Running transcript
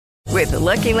With the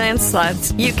Lucky Land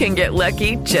Slots, you can get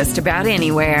lucky just about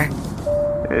anywhere.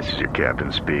 This is your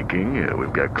captain speaking.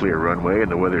 We've got clear runway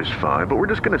and the weather's fine, but we're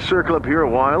just going to circle up here a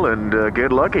while and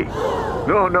get lucky.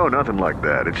 No, nothing like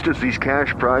that. It's just these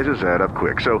cash prizes add up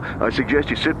quick. So I suggest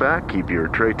you sit back, keep your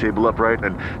tray table upright,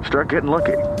 and start getting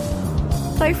lucky.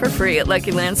 Play for free at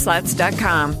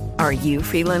LuckyLandSlots.com. Are you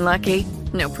feeling lucky?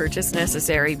 No purchase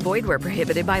necessary. Void where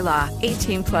prohibited by law.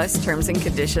 18 plus terms and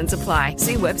conditions apply.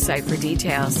 See website for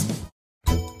details.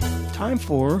 Time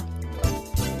for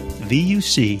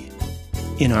VUC.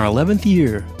 In our 11th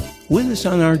year, with us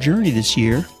on our journey this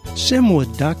year,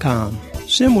 Simwood.com.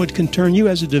 Simwood can turn you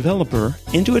as a developer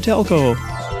into a telco.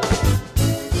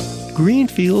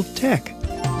 Greenfield Tech.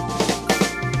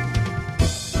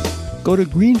 Go to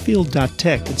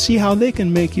greenfield.tech and see how they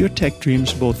can make your tech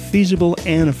dreams both feasible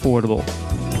and affordable.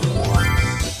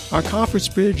 Our conference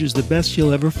bridge is the best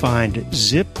you'll ever find at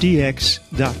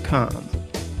zipdx.com.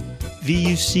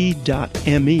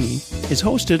 VUC.me is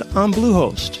hosted on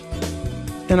Bluehost.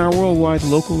 And our worldwide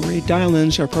local rate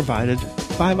dial-ins are provided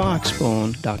by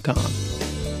voxbone.com.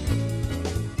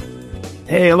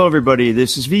 Hey, hello everybody.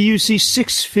 This is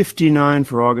VUC659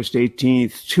 for August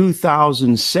 18th,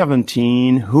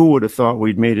 2017. Who would have thought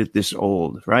we'd made it this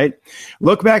old, right?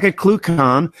 Look back at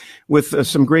Cluecon with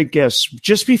some great guests.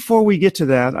 Just before we get to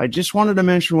that, I just wanted to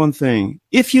mention one thing.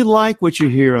 If you like what you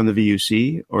hear on the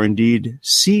VUC, or indeed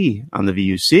see on the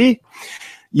VUC,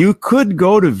 you could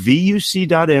go to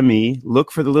VUC.me,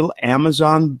 look for the little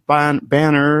Amazon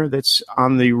banner that's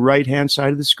on the right-hand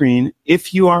side of the screen.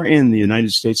 If you are in the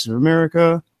United States of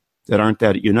America, that aren't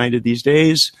that united these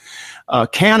days,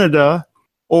 Canada,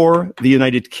 or the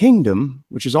United Kingdom,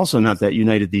 which is also not that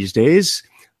united these days,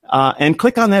 and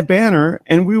click on that banner,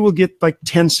 and we will get like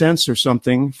 10 cents or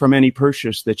something from any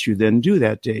purchase that you then do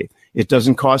that day. It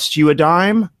doesn't cost you a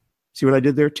dime. See what I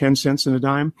did there? 10 cents and a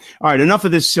dime. All right, enough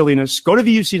of this silliness. Go to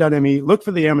VUC.me, look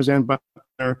for the Amazon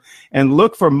banner, and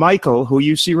look for Michael, who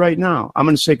you see right now. I'm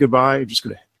going to say goodbye. I'm just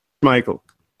going to Michael.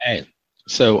 Hey,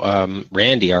 so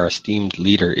Randy, our esteemed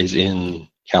leader, is in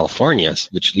California,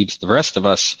 which leaves the rest of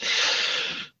us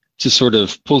to sort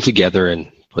of pull together and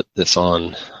put this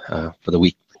on for the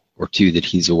week or two that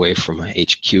he's away from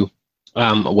HQ.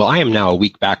 Well, I am now a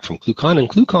week back from Cluecon, and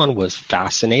Cluecon was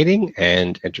fascinating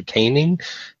and entertaining,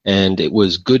 and it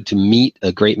was good to meet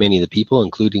a great many of the people,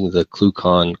 including the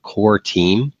Cluecon core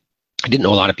team. I didn't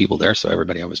know a lot of people there, so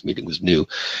everybody I was meeting was new,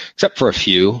 except for a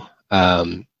few.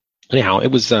 Anyhow, it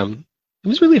was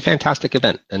really a fantastic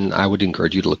event, and I would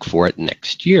encourage you to look for it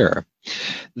next year.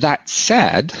 That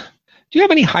said, do you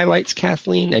have any highlights,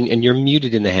 Kathleen? And you're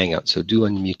muted in the Hangout, so do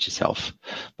unmute yourself.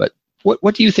 But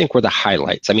what do you think were the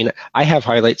highlights? I mean, I have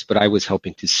highlights, but I was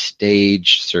helping to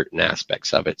stage certain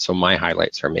aspects of it, so my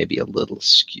highlights are maybe a little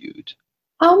skewed.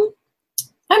 I'm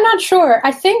not sure.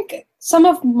 I think some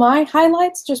of my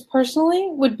highlights, just personally,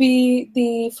 would be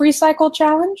the Free Cycle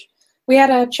Challenge. We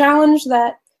had a challenge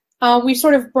that we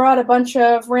sort of brought a bunch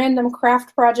of random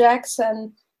craft projects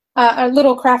and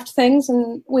little craft things,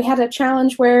 and we had a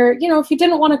challenge where, you know, if you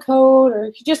didn't want to code or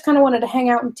if you just kind of wanted to hang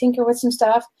out and tinker with some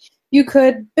stuff, you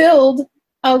could build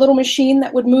a little machine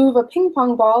that would move a ping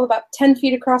pong ball about 10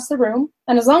 feet across the room.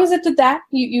 And as long as it did that,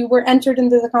 you were entered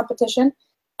into the competition.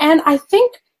 And I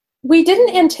think we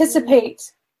didn't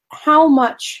anticipate how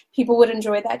much people would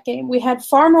enjoy that game. We had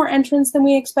far more entrants than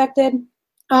we expected.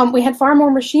 We had far more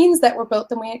machines that were built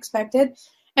than we expected.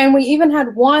 And we even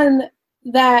had one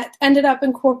that ended up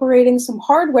incorporating some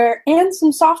hardware and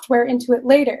some software into it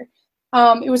later.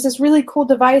 It was this really cool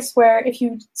device where if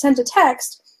you sent a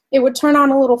text, it would turn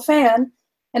on a little fan,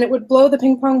 and it would blow the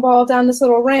ping pong ball down this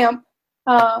little ramp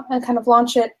and kind of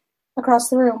launch it across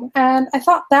the room. And I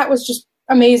thought that was just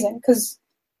amazing because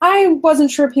I wasn't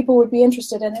sure people would be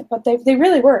interested in it, but they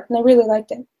really were, and they really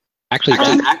liked it. Actually,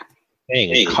 I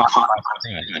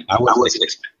wasn't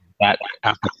expecting that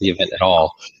after the event at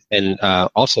all. And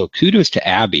also, kudos to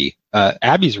Abby.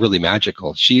 Abby's really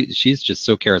magical. She's just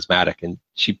so charismatic, and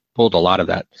she pulled a lot of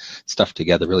that stuff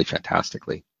together really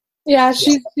fantastically. Yeah,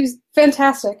 she's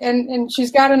fantastic, and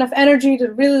she's got enough energy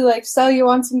to really like sell you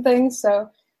on some things. So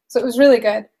it was really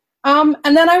good. And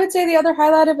then I would say the other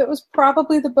highlight of it was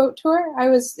probably the boat tour. I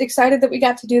was excited that we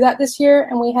got to do that this year,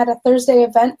 and we had a Thursday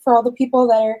event for all the people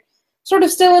that are sort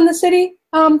of still in the city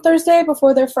Thursday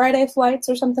before their Friday flights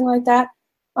or something like that.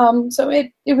 So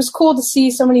it was cool to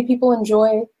see so many people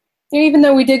enjoy, even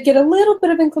though we did get a little bit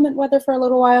of inclement weather for a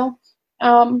little while.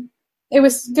 It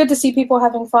was good to see people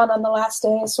having fun on the last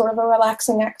day as sort of a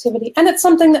relaxing activity. And it's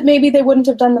something that maybe they wouldn't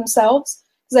have done themselves,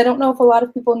 because I don't know if a lot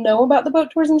of people know about the boat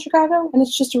tours in Chicago, and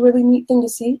it's just a really neat thing to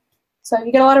see. So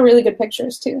you get a lot of really good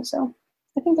pictures, too. So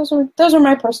I think those are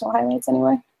my personal highlights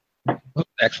anyway. Oh,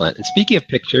 excellent. And speaking of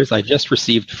pictures, I just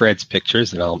received Fred's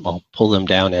pictures, and I'll pull them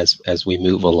down as we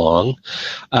move along.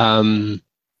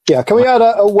 Yeah, can we add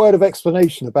a word of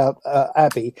explanation about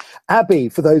Abby? Abby,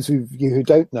 for those of you who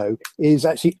don't know, is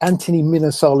actually Anthony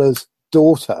Minnesola's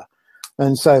daughter.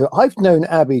 And so I've known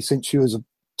Abby since she was a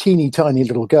teeny tiny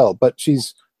little girl, but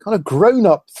she's kind of grown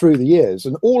up through the years.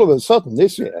 And all of a sudden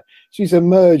this year, she's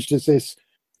emerged as this,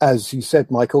 as you said,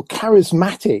 Michael,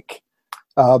 charismatic,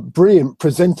 brilliant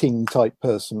presenting type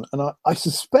person. And I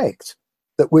suspect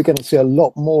that we're going to see a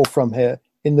lot more from her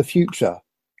in the future,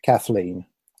 Kathleen.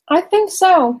 I think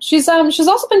so. She's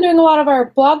also been doing a lot of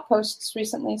our blog posts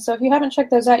recently. So if you haven't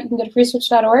checked those out, you can go to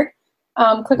freeswitch.org,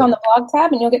 click on the blog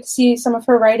tab, and you'll get to see some of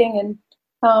her writing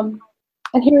and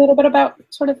hear a little bit about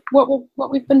sort of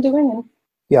what we've been doing.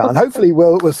 And hopefully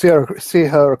we'll see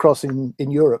her across in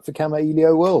Europe for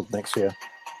Camailio World next year.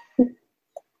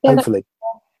 Yeah, hopefully.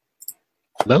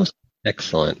 Most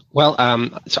excellent. Well,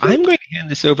 so I'm going to hand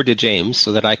this over to James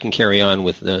so that I can carry on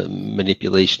with the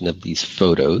manipulation of these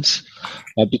photos,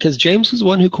 because James was the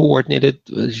one who coordinated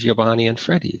Giovanni and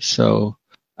Freddie. So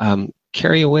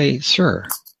carry away, sir.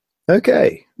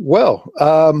 Okay. Well,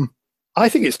 I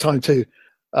think it's time to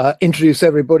introduce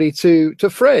everybody to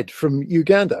Fred from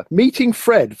Uganda. Meeting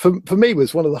Fred, for me,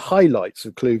 was one of the highlights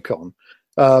of Cluecon.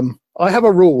 I have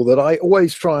a rule that I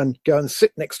always try and go and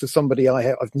sit next to somebody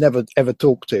I've never, ever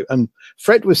talked to. And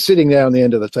Fred was sitting there on the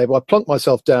end of the table. I plunked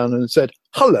myself down and said,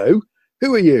 "Hello,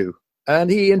 who are you?"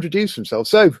 And he introduced himself.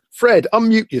 So, Fred,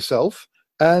 unmute yourself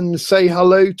and say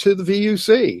hello to the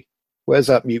VUC. Where's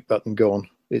that mute button gone?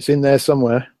 It's in there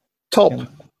somewhere. Top.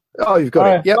 Oh, you've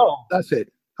got it. Yep, that's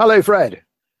it. Hello, Fred.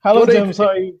 Hello, James. How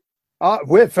are you?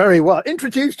 We're very well.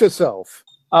 Introduce yourself.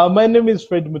 My name is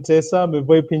Fred Muteesa. I'm a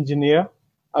VoIP engineer.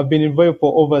 I've been in VoIP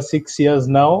for over 6 years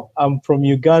now. I'm from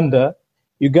Uganda.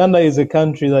 Uganda is a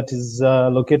country that is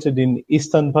located in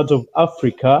eastern part of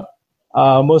Africa.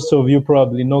 Most of you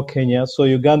probably know Kenya. So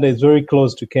Uganda is very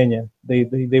close to Kenya. They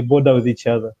border with each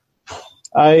other.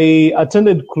 I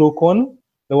attended Cluecon,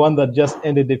 the one that just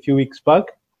ended a few weeks back,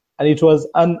 and it was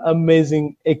an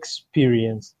amazing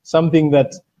experience. Something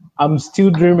that I'm still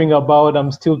dreaming about,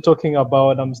 I'm still talking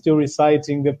about, I'm still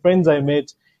reciting. The friends I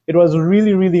met, it was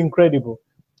really, really incredible.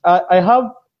 I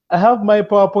have my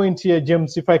PowerPoint here,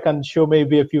 James, if I can show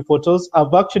maybe a few photos.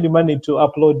 I've actually managed to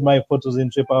upload my photos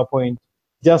into a PowerPoint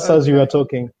just as you were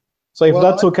talking. So if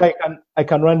that's okay, I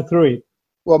can run through it.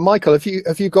 Well, Michael,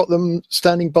 have you got them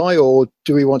standing by, or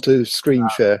do we want to screen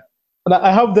share?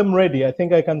 I have them ready. I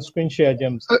think I can screen share,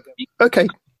 James. Okay.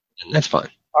 That's fine.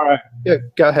 All right. Yeah,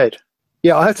 go ahead.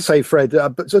 Yeah, I have to say, Fred,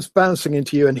 but just bouncing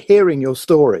into you and hearing your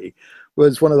story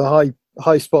was one of the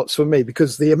high spots for me,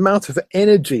 because the amount of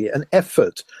energy and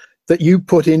effort that you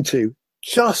put into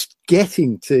just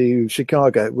getting to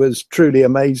Chicago was truly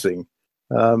amazing.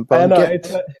 But I know.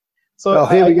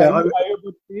 here we go. Are you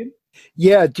able to see it?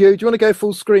 Yeah, do you want to go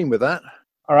full screen with that?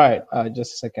 All right,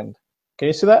 just a second. Can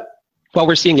you see that? Well,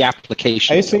 we're seeing the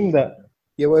application. Are you seeing that?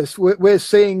 Yeah, we're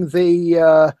seeing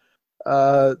the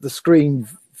screen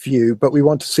view, but we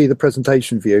want to see the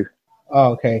presentation view.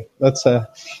 Oh, okay. That's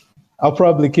I'll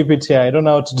probably keep it here. I don't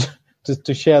know how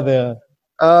to share the.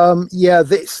 Yeah,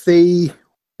 it's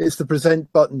the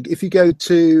present button. If you go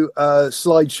to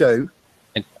slideshow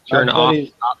and turn off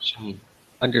the option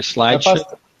under slideshow,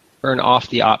 turn off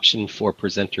the option for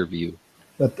presenter view.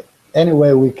 But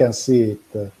anyway, we can see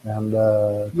it, and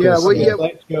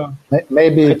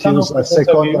maybe it uses a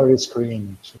secondary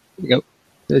screen. There you go.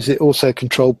 Is it also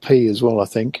Control P as well? I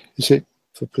think, is it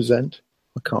for present?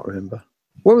 I can't remember.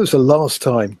 When was the last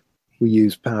time we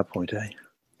used PowerPoint?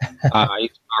 I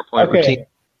used PowerPoint. Okay,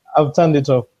 I've turned it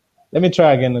off. Let me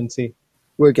try again and see.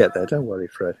 We'll get there. Don't worry,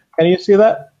 Fred. Can you see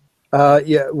that?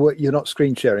 Yeah, you're not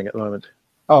screen sharing at the moment.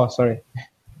 Oh, sorry.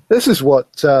 This is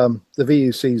what the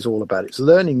VUC is all about. It's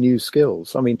learning new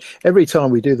skills. I mean, every time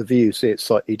we do the VUC, it's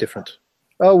slightly different.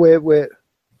 Oh, we're.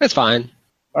 That's fine.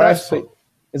 All right. So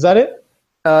is that it?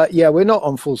 Yeah, we're not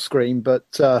on full screen, but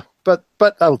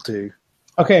that'll do.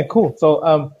 Okay, cool.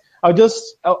 So I'll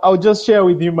just share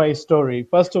with you my story.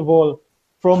 First of all,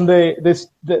 from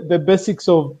the basics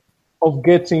of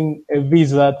getting a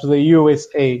visa to the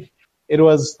USA, it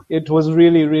was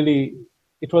really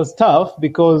it was tough,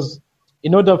 because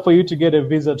in order for you to get a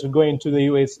visa to go into the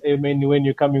USA, mainly when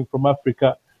you're coming from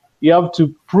Africa, you have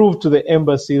to prove to the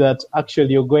embassy that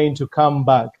actually you're going to come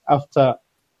back after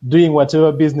doing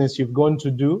whatever business you've gone to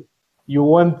do. You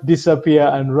won't disappear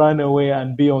and run away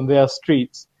and be on their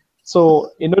streets.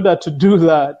 So in order to do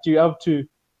that, you have to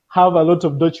have a lot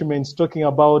of documents talking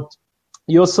about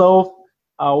yourself,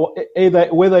 either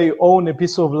whether you own a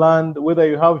piece of land, whether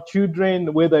you have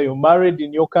children, whether you're married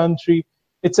in your country.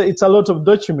 It's a lot of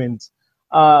documents.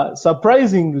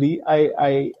 Surprisingly,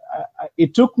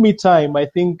 it took me time. I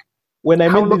think when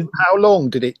How long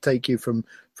did it take you from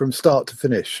start to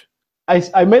finish?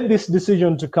 I made this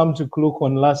decision to come to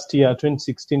Cluecon last year,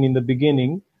 2016, in the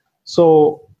beginning.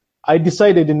 So I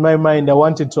decided in my mind I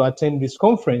wanted to attend this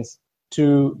conference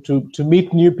to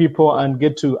meet new people and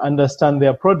get to understand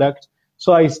their product.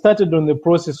 So I started on the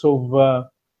process of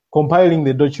compiling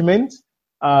the documents,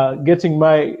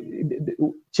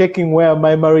 checking where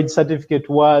my marriage certificate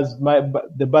was,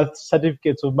 the birth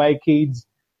certificates of my kids.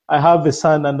 I have a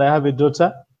son and I have a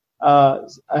daughter.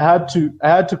 I had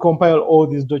to compile all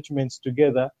these documents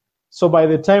together. So by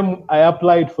the time I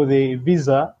applied for the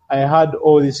visa, I had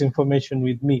all this information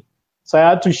with me. So I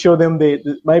had to show them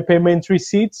my payment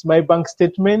receipts, my bank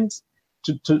statements,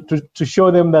 to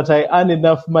show them that I earn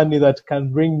enough money that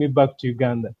can bring me back to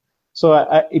Uganda. So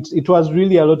it was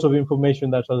really a lot of information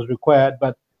that was required.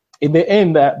 But in the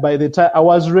end, by the time I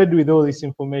was ready with all this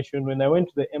information, when I went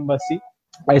to the embassy,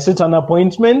 I set an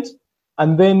appointment.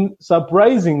 And then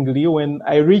surprisingly, when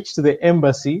I reached the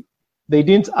embassy, they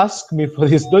didn't ask me for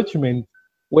this document.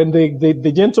 When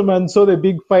the gentleman saw the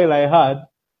big file I had,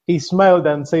 he smiled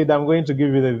and said, "I'm going to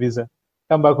give you the visa.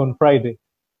 Come back on Friday."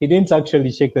 He didn't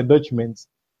actually check the documents.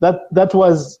 That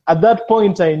was, at that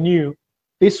point, I knew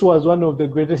this was one of the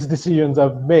greatest decisions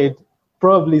I've made.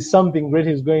 Probably something great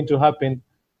is going to happen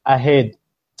ahead.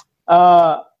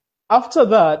 After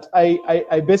that,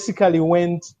 I basically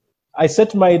I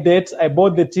set my date, I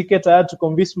bought the ticket. I had to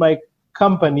convince my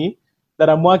company that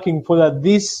I'm working for that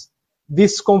this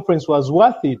conference was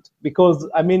worth it, because,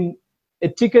 I mean, a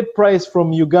ticket price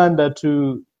from Uganda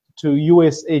to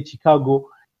USA, Chicago,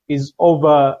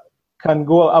 can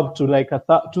go up to like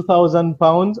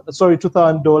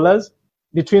 $2,000,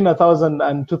 between $1,000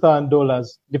 and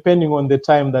 $2,000, depending on the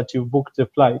time that you booked the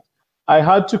flight. I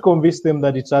had to convince them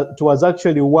that it was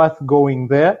actually worth going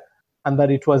there and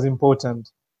that it was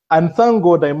important. And thank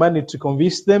God I managed to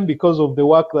convince them because of the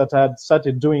work that I had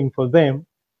started doing for them.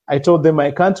 I told them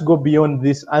I can't go beyond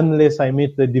this unless I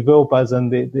meet the developers and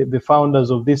the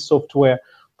founders of this software.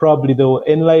 Probably they will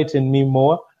enlighten me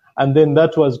more. And then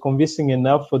that was convincing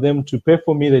enough for them to pay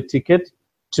for me the ticket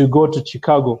to go to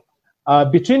Chicago.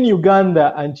 Between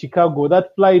Uganda and Chicago,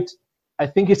 that flight, I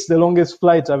think it's the longest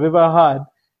flight I've ever had,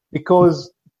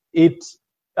 because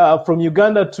from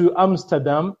Uganda to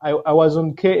Amsterdam, I was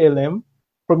on KLM.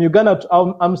 From Uganda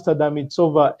to Amsterdam, it's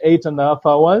over 8.5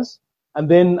 hours. And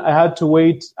then I had to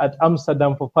wait at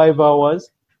Amsterdam for 5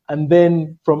 hours. And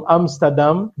then from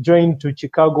Amsterdam, join to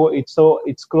Chicago, it's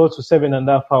close to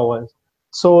 7.5 hours.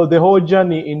 So the whole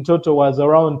journey in total was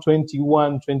around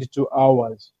 21, 22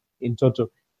 hours in total.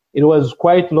 It was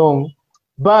quite long.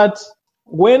 But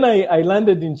when I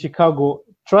landed in Chicago,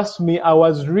 trust me, I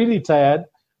was really tired.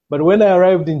 But when I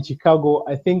arrived in Chicago,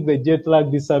 I think the jet lag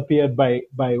disappeared by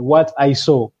what I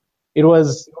saw. It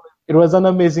was an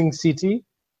amazing city.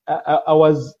 I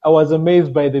was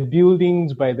amazed by the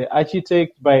buildings, by the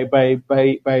architect, by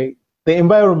the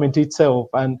environment itself,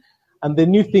 and the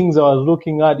new things I was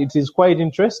looking at. It is quite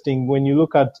interesting when you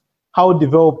look at how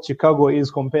developed Chicago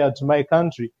is compared to my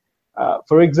country.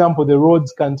 For example, the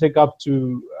roads can take up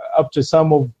to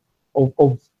some of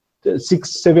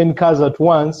 6-7 cars at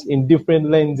once in different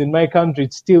lanes. In my country,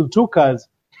 it's still 2 cars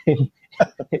in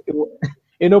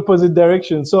opposite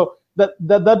directions. So that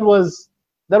was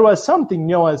something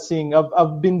new I was seeing.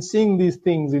 I've been seeing these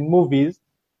things in movies,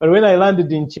 but when I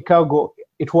landed in Chicago,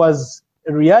 it was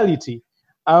a reality.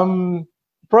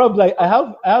 Probably I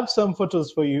have some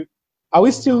photos for you. Are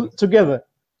we still together?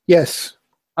 Yes.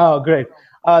 Oh, great.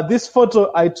 This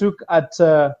photo I took at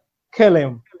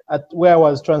KLM, at where I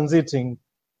was transiting.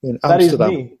 In Amsterdam.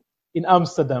 That is me in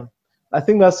Amsterdam. I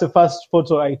think that's the first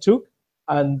photo I took,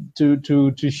 and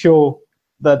to show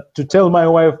that, to tell my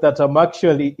wife that I'm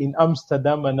actually in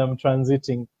Amsterdam and I'm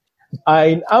transiting.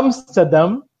 In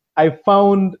Amsterdam, I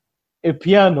found a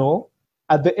piano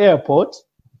at the airport.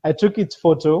 I took its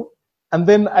photo, and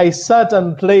then I sat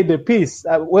and played a piece.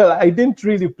 Well, I didn't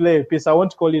really play a piece. I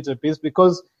won't call it a piece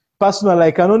because personally,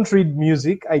 I cannot read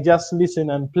music. I just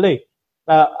listen and play.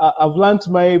 I've learned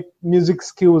my music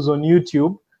skills on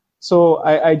YouTube, so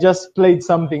I just played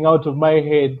something out of my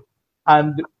head,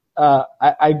 and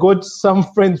I got some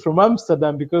friends from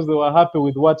Amsterdam because they were happy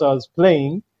with what I was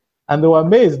playing, and they were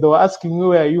amazed. They were asking me,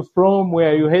 "Where are you from?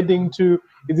 Where are you heading to?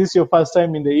 Is this your first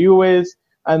time in the US?"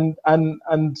 And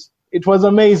it was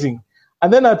amazing.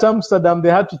 And then at Amsterdam, they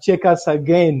had to check us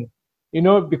again,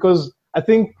 because I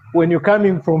think when you're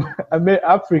coming from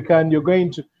Africa and you're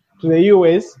going to the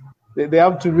US, They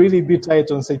have to really be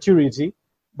tight on security.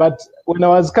 But when I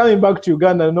was coming back to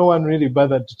Uganda, no one really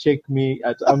bothered to check me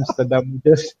at Amsterdam.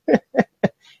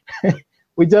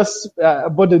 We just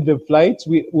boarded the flight.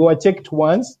 We were checked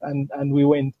once, and we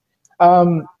went.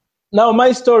 Now,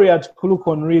 my story at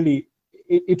Cluecon, really,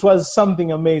 it was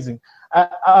something amazing.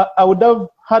 I would have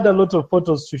had a lot of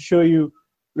photos to show you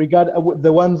regarding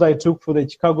the ones I took for the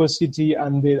Chicago City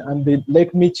and the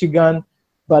Lake Michigan,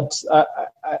 but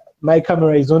my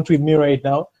camera is not with me right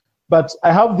now. But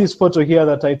I have this photo here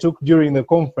that I took during the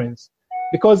conference,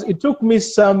 because it took me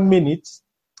some minutes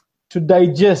to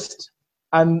digest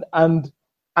and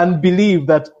believe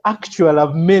that actually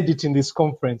I've made it in this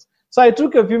conference. So I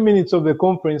took a few minutes of the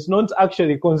conference, not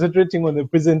actually concentrating on the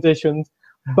presentations,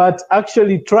 but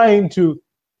actually trying to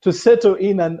settle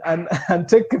in and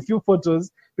take a few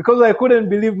photos, because I couldn't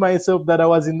believe myself that I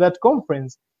was in that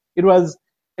conference. It was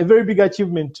a very big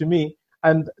achievement to me.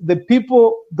 And the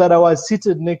people that I was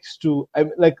seated next to,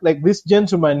 like this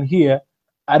gentleman here,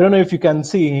 I don't know if you can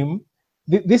see him.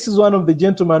 This is one of the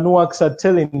gentlemen who works at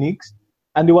Telenix,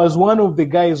 and he was one of the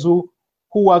guys who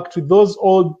worked with those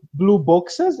old blue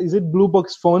boxes. Is it blue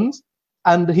box phones?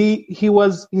 And he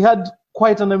had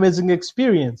quite an amazing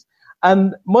experience.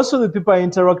 And most of the people I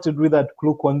interacted with at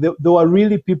Cluecon, they were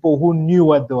really people who knew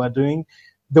what they were doing.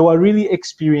 They were really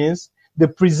experienced. The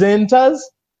presenters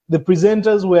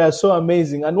were so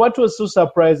amazing. And what was so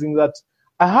surprising, that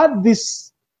I had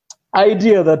this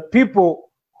idea that people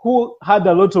who had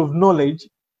a lot of knowledge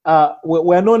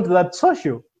were not that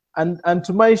social. And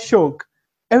to my shock,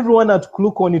 everyone at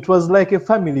Cluecon, it was like a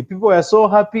family. People were so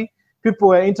happy. People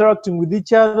were interacting with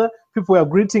each other. People were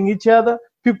greeting each other.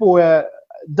 People were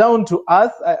down to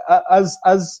earth, as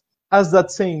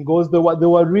that saying goes. They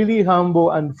were really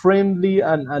humble and friendly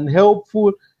and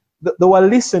helpful. They were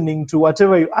listening to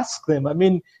whatever you ask them. I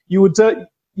mean, you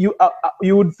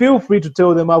would feel free to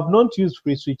tell them, I've not used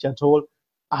Freeswitch at all.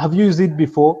 I've used it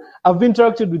before. I've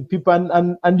interacted with people,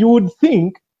 and you would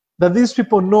think that these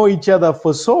people know each other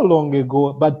for so long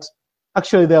ago, but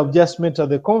actually they have just met at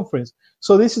the conference.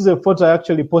 So this is a photo I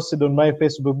actually posted on my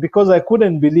Facebook, because I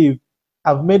couldn't believe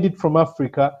I've made it from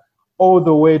Africa all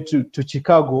the way to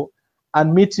Chicago,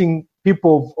 and meeting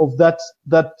people of that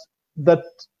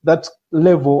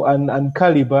level and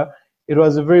caliber. It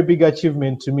was a very big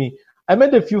achievement to me. I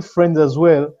made a few friends as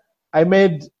well. I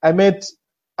met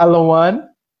Alawan.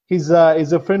 He's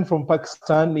a friend from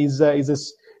Pakistan.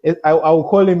 I'll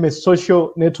call him a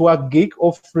social network geek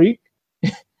or freak.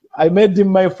 I made him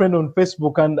my friend on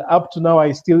Facebook, and up to now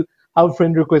I still have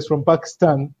friend requests from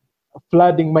Pakistan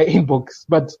flooding my inbox.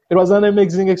 But it was an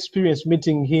amazing experience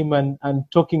meeting him and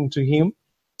talking to him.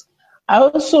 I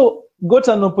also got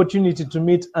an opportunity to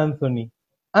meet Anthony.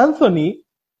 Anthony,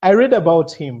 I read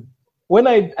about him. When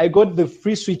I got the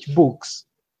Freeswitch books,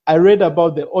 I read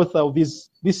about the author of this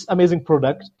amazing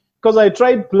product, because I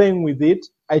tried playing with it.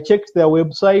 I checked their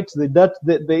website.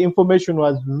 The information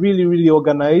was really, really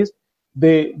organized.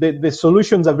 The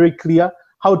solutions are very clear.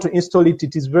 How to install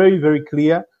it is very, very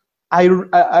clear.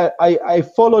 I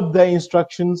followed their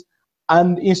instructions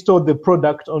and installed the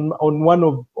product on one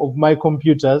of my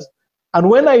computers. And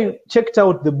when I checked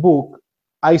out the book,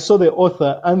 I saw the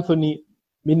author, Anthony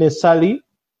Minesali,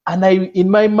 and in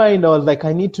my mind, I was like,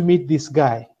 I need to meet this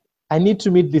guy.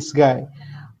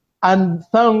 And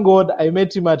thank God I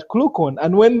met him at Cluecon.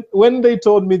 And when they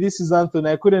told me this is Anthony,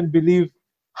 I couldn't believe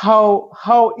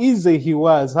how easy he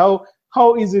was, how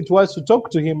easy it was to talk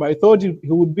to him. I thought he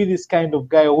would be this kind of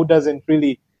guy who doesn't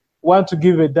really want to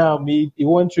give a damn. He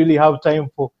won't really have time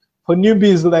for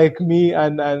newbies like me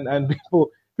and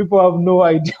people have no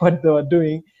idea what they were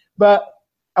doing. But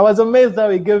I was amazed how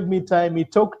he gave me time. He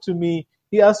talked to me.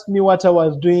 He asked me what I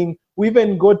was doing. We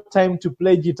even got time to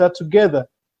play guitar together.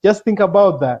 Just think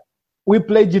about that. We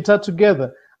played guitar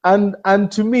together. And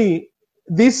to me,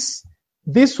 this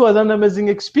was an amazing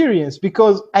experience,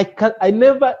 because I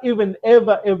never even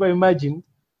ever imagined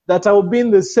that I would be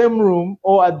in the same room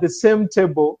or at the same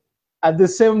table at the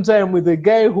same time with the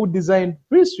guy who designed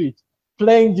Freeswitch,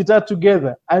 playing guitar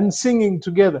together and singing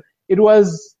together. It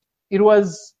was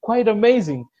quite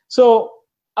amazing. So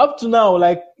up to now,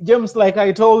 like James, like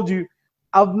I told you,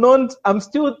 I'm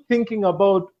still thinking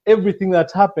about everything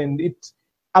that happened.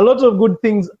 A lot of good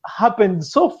things happened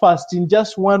so fast in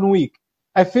just 1 week.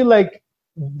 I feel like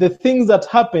the things that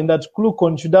happened at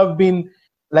Cluecon should have been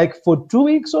like for 2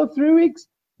 weeks or 3 weeks,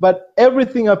 but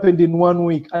everything happened in 1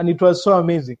 week, and it was so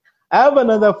amazing. I have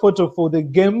another photo for the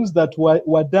games that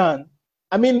were done.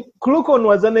 I mean, Cluecon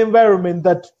was an environment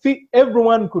that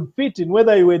everyone could fit in,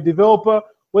 whether you were a developer,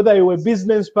 whether you were a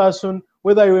business person,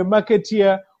 whether you were a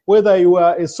marketeer, whether you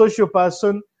were a social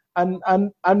person.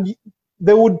 and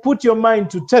they would put your mind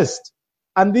to test.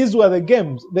 And these were the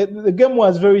games. The game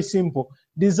was very simple.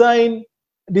 Design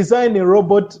a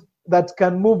robot that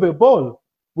can move a ball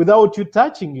without you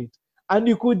touching it. And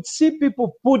you could see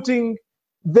people putting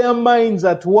their minds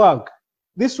at work.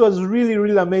 This was really,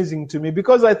 really amazing to me,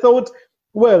 because I thought,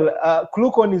 well,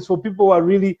 Cluecon is for people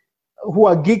who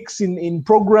are geeks in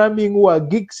programming, who are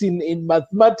geeks in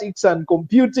mathematics and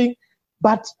computing.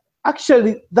 But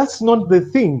actually, that's not the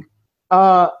thing.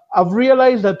 I've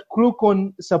realized that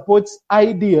Cluecon supports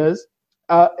ideas.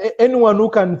 Anyone who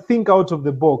can think out of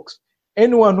the box,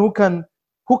 anyone who can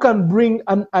bring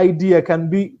an idea,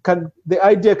 the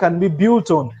idea can be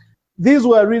built on. These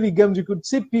were really games. You could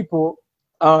see people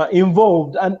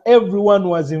involved, and everyone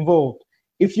was involved.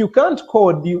 If you can't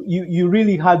code, you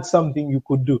really had something you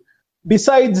could do.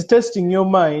 Besides testing your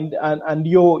mind and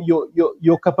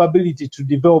your capability to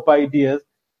develop ideas,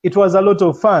 it was a lot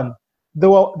of fun. There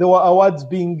were awards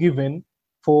being given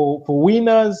for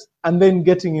winners, and then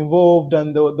getting involved,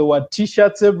 and there were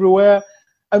T-shirts everywhere.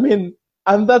 I mean,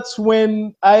 and that's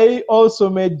when I also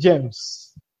met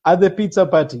James at the pizza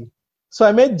party. So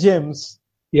I met James.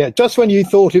 Yeah, just when you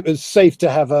thought it was safe to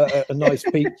have a nice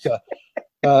pizza,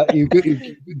 you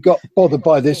got bothered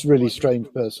by this really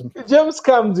strange person. James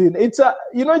comes in.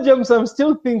 James, I'm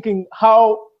still thinking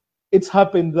how it's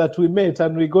happened that we met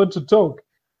and we got to talk.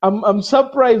 I'm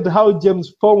surprised how James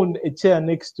found a chair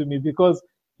next to me, because,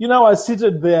 I was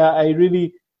seated there.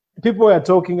 People were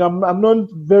talking. I'm not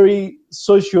very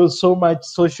social, so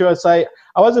I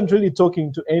wasn't really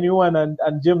talking to anyone, and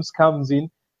James comes in.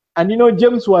 And,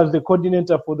 James was the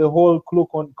coordinator for the whole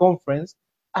Cluecon conference,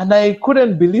 and I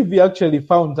couldn't believe he actually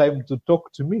found time to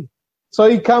talk to me. So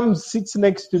he comes, sits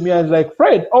next to me, and is like,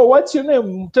 Fred, what's your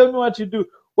name? Tell me what you do.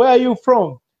 Where are you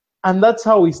from? And that's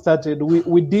how we started.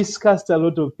 We discussed a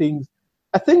lot of things.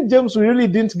 I think, James, we really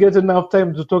didn't get enough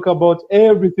time to talk about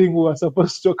everything we were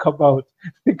supposed to talk about,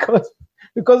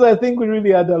 because I think we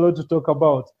really had a lot to talk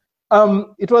about.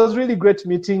 It was really great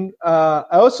meeting. I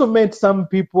also met some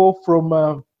people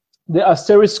from the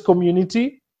Asterisk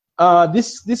community.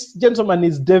 This gentleman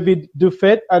is David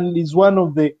Dufet, and is one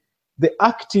of the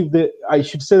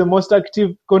most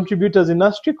active contributors in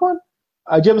Astricon.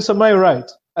 James, am I right?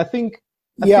 I think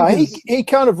he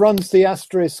kind of runs the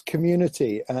Asterisk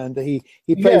community, and he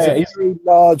plays a very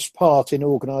large part in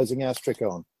organizing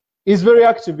Astricon. He's very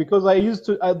active, because I used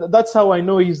to, that's how I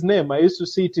know his name. I used to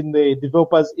see it in the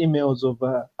developers' emails of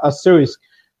Asterisk.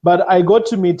 But I got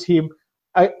to meet him.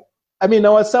 I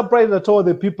was surprised that all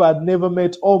the people I'd never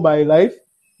met all my life,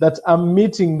 that I'm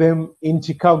meeting them in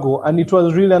Chicago, and it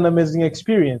was really an amazing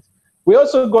experience. We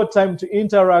also got time to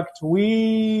interact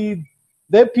with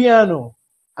the piano.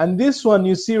 And this one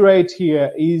you see right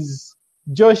here is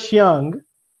Josh Young,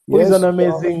 who is an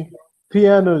amazing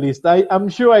pianist. I'm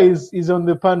sure he's on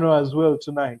the panel as well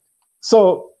tonight.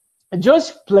 So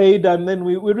Josh played, and then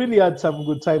we really had some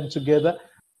good time together.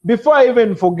 Before I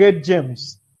even forget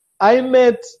James,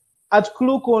 at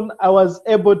Cluecon, I was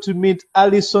able to meet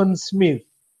Alison Smith.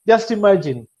 Just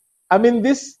imagine.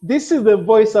 This is the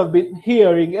voice I've been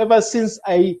hearing ever since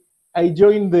I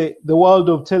joined the world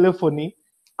of telephony.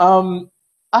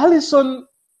 Alison,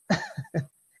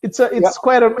 it's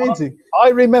quite amazing. I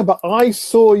remember I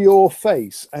saw your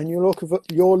face and your look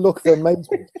of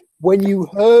amazement when you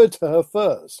heard her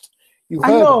first. You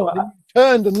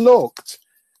turned and looked.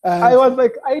 And I was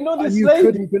like, I know this lady. You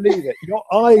couldn't believe it. Your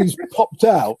eyes popped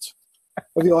out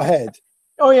of your head.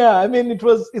 Oh yeah,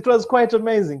 it was quite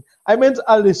amazing. I met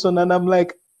Alison, and I'm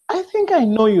like, I think I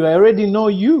know you. I already know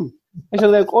you. And she's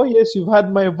like, oh yes, you've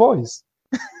heard my voice.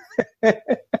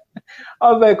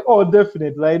 I was like, oh,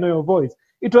 definitely, I know your voice.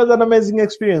 It was an amazing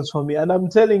experience for me. And I'm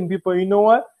telling people, you know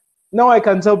what? Now I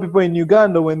can tell people in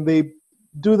Uganda when they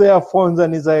do their phones,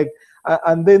 and it's like,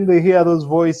 and then they hear those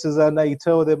voices, and I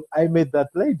tell them, I met that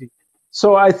lady.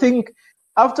 So I think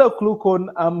after Cluecon,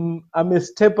 I'm a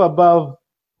step above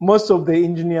most of the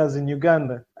engineers in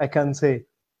Uganda, I can say,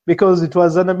 because it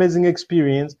was an amazing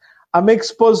experience. I'm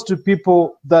exposed to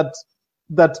people that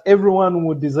everyone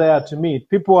would desire to meet.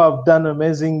 People have done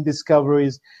amazing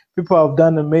discoveries. People have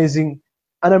done amazing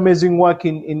work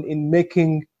in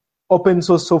making open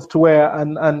source software.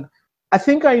 And I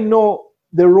think I know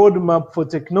the roadmap for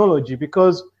technology,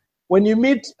 because when you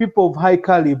meet people of high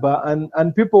caliber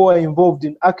and people who are involved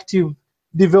in active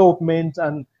development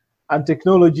and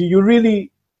technology, you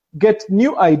really get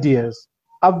new ideas.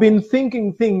 I've been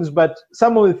thinking things, but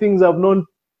some of the things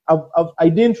I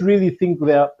didn't really think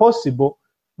they are possible.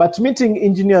 But meeting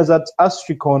engineers at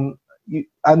Astricon,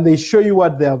 and they show you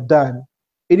what they have done,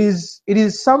 it is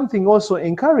something also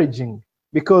encouraging,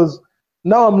 because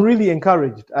now I'm really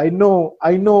encouraged. I know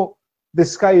the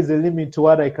sky is the limit to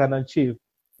what I can achieve.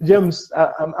 James,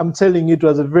 I'm telling you, it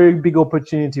was a very big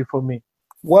opportunity for me.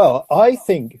 Well, I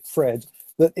think, Fred,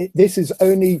 that this is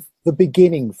only the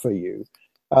beginning for you.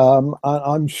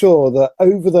 I'm sure that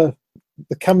over the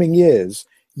coming years,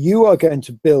 you are going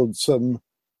to build some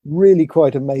really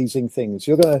quite amazing things.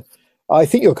 I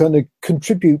think you're going to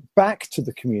contribute back to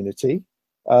the community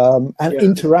and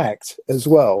interact as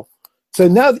well. So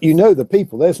now that you know the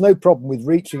people, there's no problem with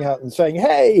reaching out and saying,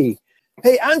 hey,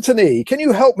 Anthony, can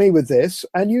you help me with this?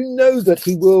 And you know that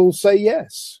he will say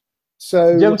yes.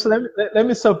 So, James, let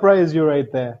me surprise you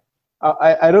right there.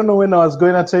 I don't know when I was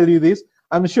going to tell you this.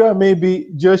 I'm sure maybe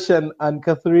Josh and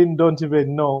Catherine don't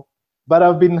even know, but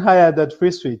I've been hired at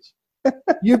Freeswitch.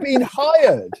 You've been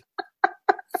hired?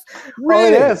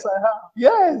 Really? Oh, yes, I have.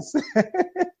 Yes.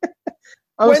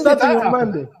 I'm starting on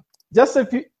Monday. Just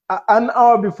an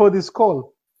hour before this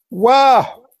call.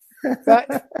 Wow.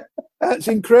 That's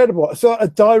incredible. So a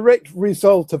direct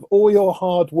result of all your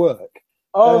hard work.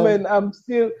 Oh, man, I'm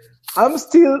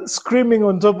still screaming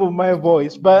on top of my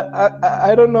voice, but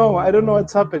I don't know. I don't know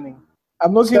what's happening.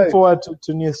 I'm looking forward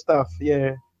to new stuff.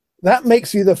 Yeah. That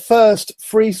makes you the first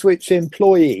Freeswitch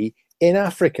employee in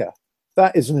Africa.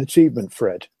 That is an achievement,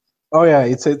 Fred. Oh yeah,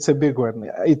 it's a big one.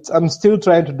 I'm still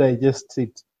trying to digest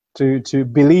it to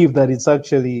believe that it's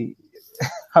actually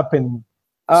happening.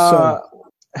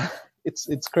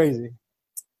 It's crazy.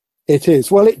 It is.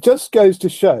 Well, it just goes to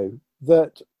show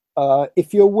that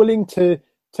if you're willing to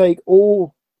take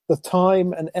all the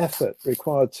time and effort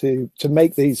required to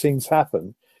make these things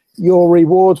happen, your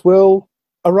rewards will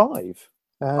arrive.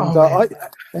 And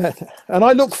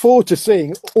I look forward to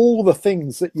seeing all the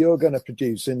things that you're going to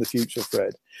produce in the future,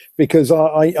 Fred, because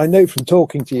I know from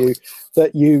talking to you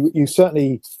that you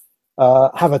certainly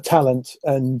have a talent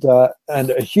and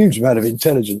a huge amount of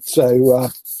intelligence. So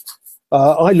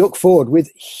I look forward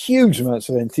with huge amounts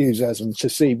of enthusiasm to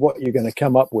see what you're going to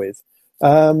come up with,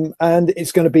 and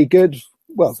it's going to be good.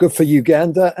 Well, good for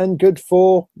Uganda and good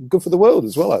for the world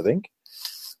as well, I think.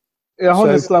 Yeah,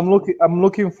 honestly, I'm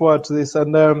looking forward to this,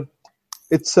 and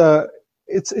it's all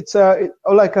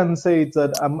I can say is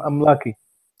that I'm lucky.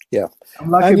 Yeah,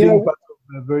 I'm lucky being part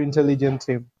of a very intelligent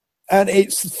team. And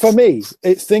it's, for me,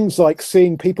 it's things like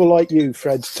seeing people like you,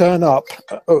 Fred, turn up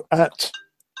at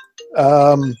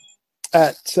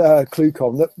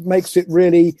Cluecon that makes it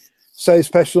really so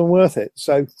special and worth it.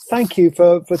 So thank you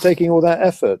for taking all that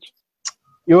effort.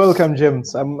 You're welcome,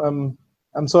 James. I'm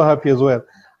so happy as well.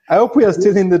 I hope we are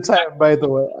still in the time, by the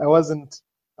way. I wasn't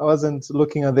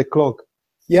looking at the clock.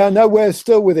 Yeah, no, we're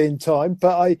still within time,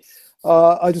 but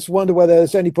I just wonder whether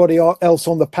there's anybody else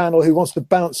on the panel who wants to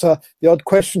bounce the odd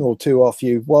question or two off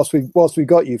you whilst we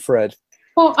got you, Fred.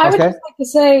 Well, I would just like to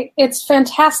say it's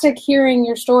fantastic hearing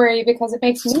your story, because it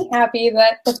makes me happy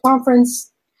that the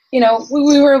conference, we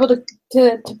were able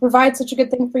to provide such a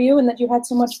good thing for you, and that you had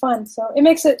so much fun. So it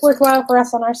makes it worthwhile for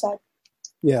us on our side.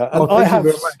 Yeah, and I have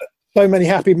so many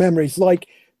happy memories, like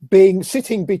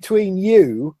sitting between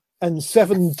you and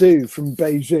Seven Du from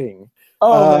Beijing.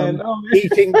 Man.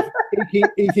 Eating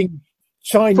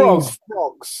Chinese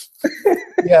frogs.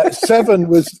 Yeah, Seven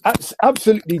was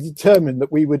absolutely determined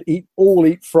that we would all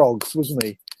eat frogs, wasn't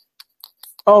he?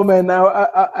 Oh man, now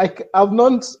I've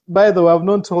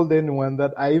not told anyone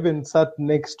that I even sat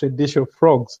next to a dish of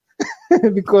frogs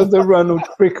because everyone would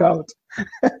freak out.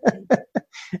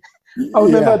 I'll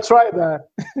never try that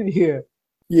here.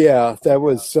 Yeah, there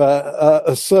was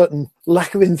a certain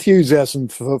lack of enthusiasm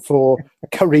for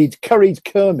curried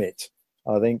Kermit,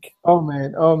 I think. Oh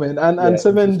man, and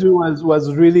Seven Du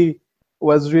was really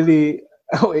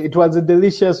it was a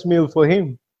delicious meal for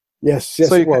him. Yes,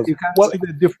 so it was. You can't see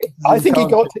the difference. I think he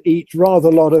got to eat rather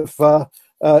a lot of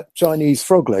Chinese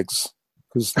frog legs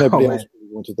because nobody else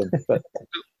really wanted them. But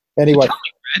anyway.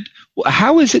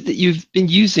 How is it that you've been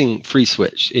using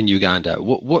Freeswitch in Uganda?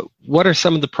 What are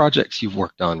some of the projects you've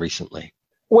worked on recently?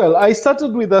 Well, I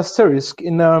started with Asterisk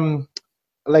in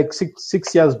like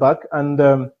six years back, and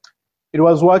it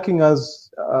was working as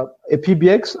a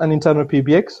PBX, an internal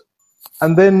PBX.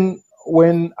 And then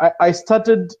when I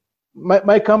started,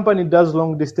 my company does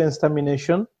long distance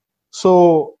termination,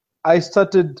 so I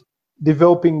started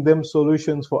developing them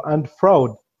solutions for ant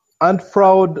fraud. Ant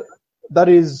fraud, that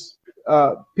is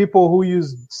people who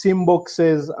use SIM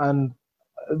boxes, and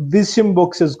these SIM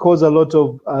boxes cause a lot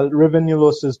of revenue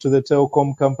losses to the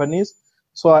telecom companies.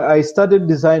 So I started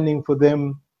designing for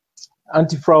them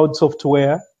anti-fraud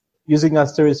software using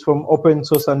Asterisk from open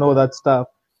source and all that stuff.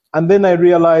 And then I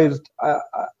realized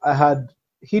I had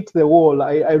hit the wall.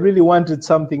 I really wanted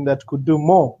something that could do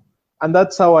more. And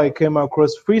that's how I came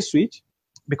across Freeswitch.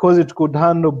 because it could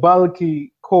handle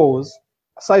bulky cores.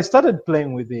 So I started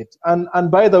playing with it.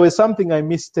 And by the way, something I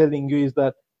missed telling you is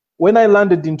that when I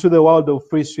landed into the world of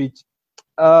Freeswitch,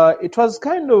 it was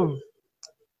kind of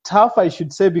tough, I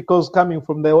should say, because coming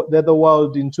from the other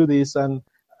world into this, and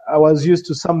I was used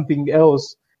to something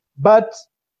else. But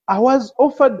I was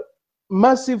offered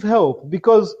massive help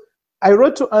because I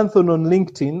wrote to Anthony on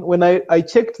LinkedIn. When I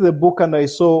checked the book and I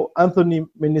saw Anthony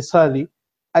Menisali,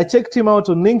 I checked him out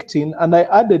on LinkedIn and I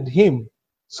added him.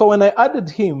 So when I added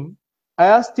him, I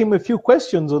asked him a few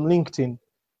questions on LinkedIn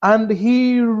and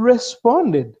he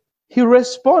responded.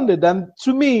 And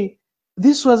to me,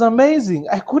 this was amazing.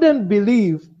 I couldn't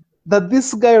believe that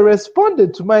this guy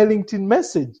responded to my LinkedIn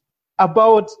message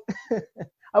about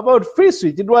about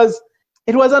Freeswitch.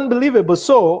 It was unbelievable.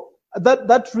 So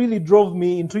that really drove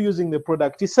me into using the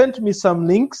product. He sent me some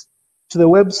links to the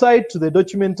website, to the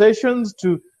documentations,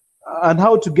 and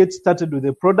how to get started with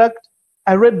the product.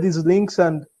 I read these links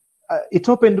and it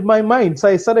opened my mind. So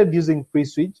I started using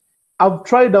Freeswitch. I've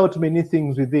tried out many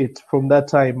things with it from that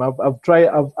time. I've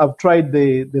tried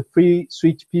the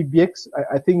Freeswitch PBX.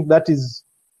 I think that is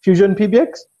Fusion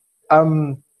PBX.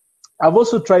 I've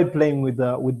also tried playing with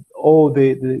all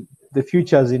the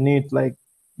features in it, like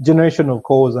generation of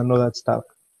calls and all that stuff.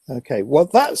 Okay, well,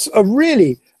 that's a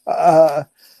really a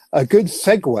good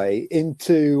segue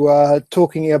into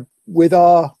talking with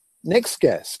our next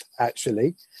guest,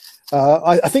 actually.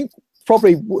 I think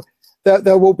probably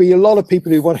there will be a lot of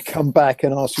people who want to come back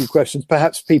and ask you questions,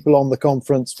 perhaps people on the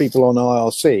conference, people on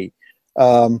IRC.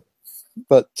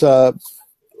 But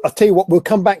I'll tell you what, we'll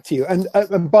come back to you. And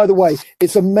by the way,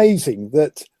 it's amazing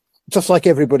that, just like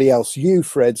everybody else, you,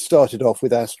 Fred, started off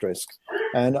with Asterisk.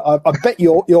 And I bet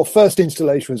your first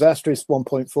installation was Asterisk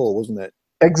 1.4, wasn't it?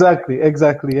 Exactly,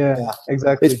 yeah.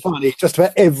 Exactly. It's funny, just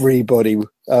about everybody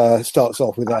starts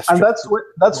off with Asterisk. And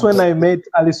that's when I met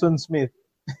Alison Smith.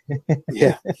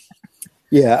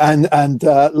 Yeah, and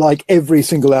like every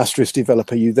single Asterisk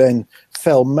developer, you then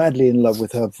fell madly in love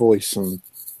with her voice and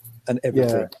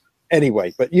everything. Yeah.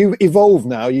 Anyway, but you've evolved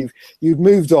now. You've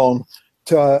moved on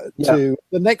to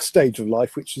the next stage of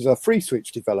life, which is a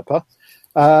Freeswitch developer,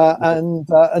 and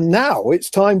now it's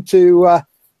time to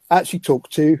actually talk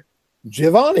to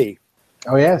Giovanni.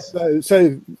 Oh yes.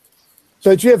 So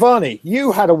Giovanni,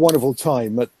 you had a wonderful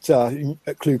time at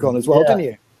Cluecon as well, didn't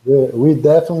you? We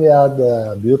definitely had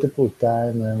a beautiful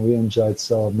time and we enjoyed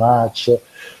so much.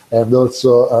 And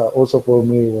also for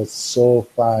me, it was so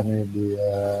funny,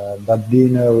 that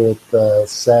dinner with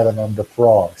 7 on the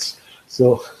frogs.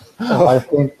 So I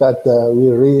think that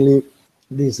we really,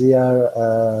 this year,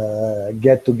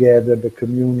 get together the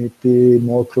community,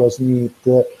 more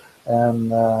close-knit,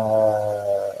 and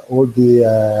all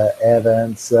the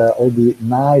events, all the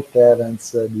night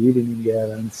events, the evening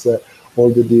events, all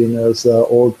the dinners,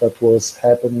 all that was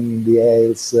happening in the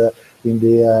aisles, in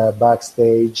the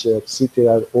backstage,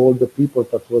 etc. All the people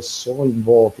that was so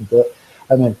involved.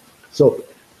 I mean, so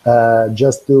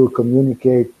just to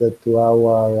communicate to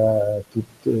our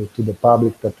to the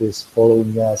public that is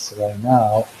following us right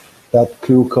now, that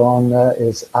Cluecon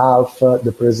is half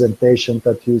the presentation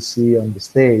that you see on the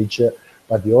stage,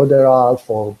 but the other half,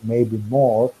 or maybe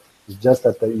more, is just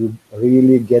that you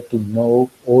really get to know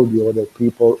all the other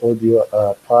people, all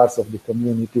the parts of the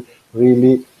community.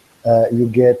 Really, you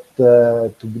get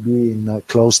to be in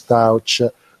close touch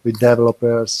with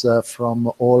developers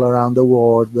from all around the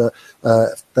world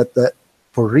that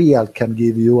for real can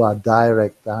give you a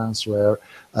direct answer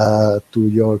to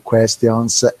your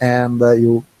questions, and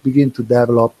you begin to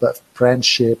develop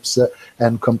friendships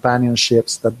and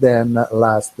companionships that then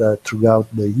last throughout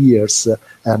the years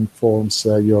and forms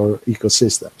your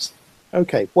ecosystems.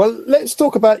 Okay, well, let's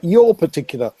talk about your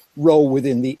particular role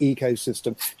within the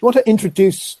ecosystem. Do you want to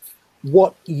introduce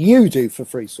what you do for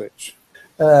Freeswitch?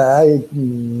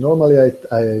 Normally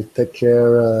I take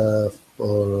care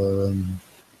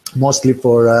mostly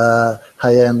for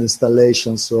high-end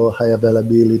installations, so high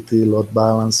availability, load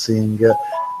balancing,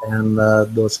 and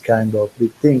those kind of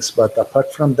big things. But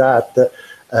apart from that,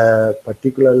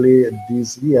 particularly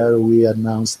this year, we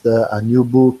announced a new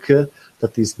book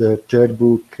that is the third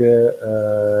book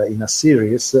in a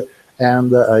series,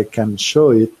 and I can show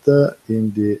it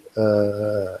in the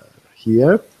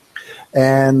here.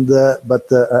 And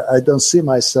but I don't see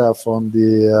myself on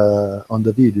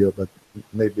the video, but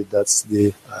maybe that's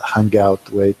the Hangout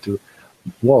way to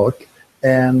work.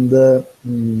 And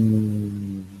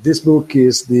this book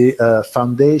is the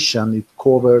foundation. It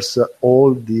covers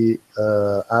all the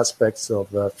aspects of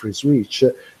Freeswitch,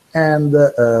 and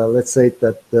let's say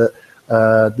that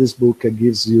this book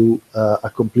gives you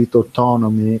a complete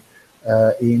autonomy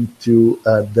into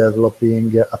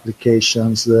developing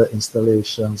applications,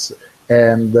 installations,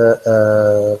 and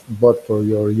both for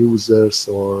your users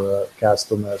or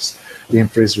customers in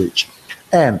Freeswitch.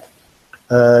 And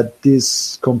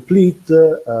this complete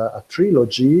a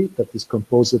trilogy that is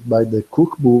composed by the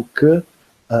cookbook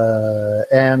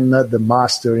and the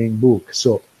mastering book.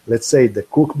 So let's say the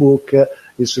cookbook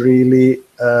is really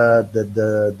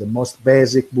the most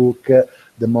basic book,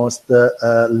 the most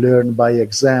learned by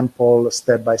example,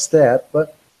 step by step.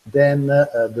 Then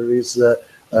there is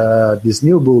this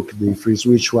new book, the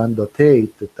Freeswitch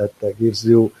 1.8, that gives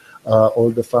you all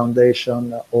the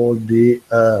foundation, all the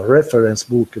reference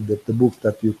book, the book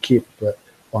that you keep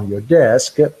on your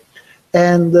desk.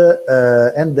 And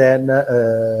then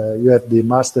you have the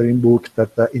mastering book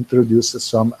that introduces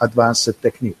some advanced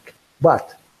technique.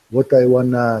 But what I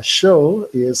want to show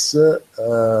is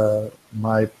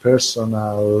my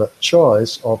personal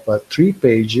choice of 3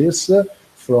 pages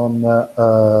from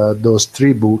those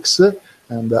 3 books.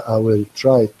 And I will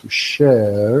try to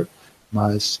share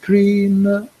my screen.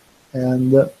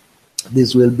 And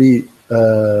this will be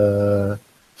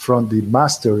from the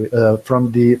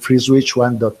from the Freeswitch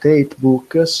 1.8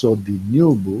 book, so the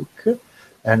new book,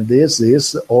 and this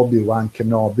is Obi-Wan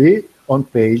Kenobi on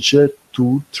page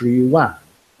 231,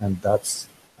 and that's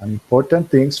an important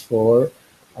thing for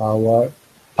our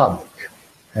public.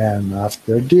 And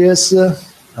after this,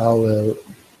 I will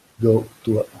go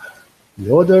to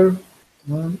the other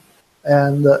one,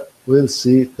 and we'll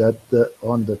see that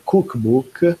on the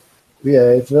cookbook we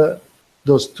have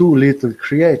those 2 little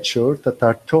creatures that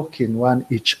are talking one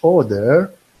each other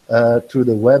through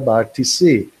the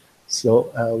WebRTC.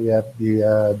 So we have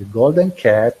the golden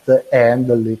cat and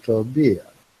the little bear.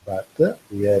 But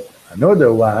we have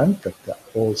another one that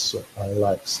also I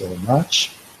like so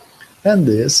much, and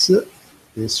this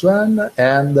one.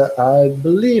 And I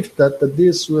believe that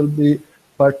this will be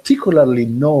particularly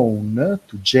known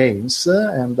to James,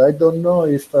 and I don't know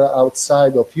if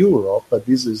outside of Europe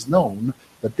this is known,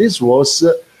 but this was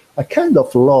a kind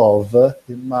of love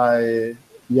in my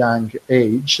young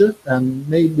age, and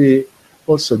maybe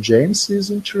also James is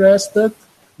interested.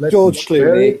 George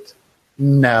Clooney.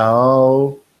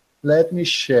 No, let me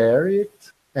share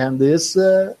it. And this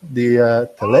the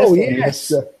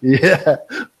telephonist,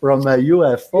 from a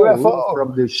UFO,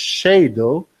 from the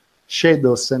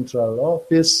Shadow Central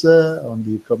Office on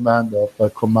the command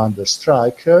of Commander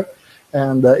Stryker,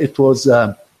 and it was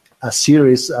a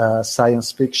series, a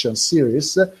science fiction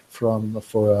series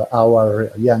for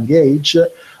our young age,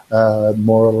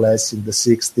 more or less in the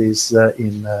 60s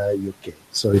in UK.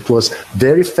 So it was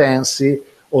very fancy,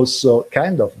 also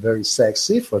kind of very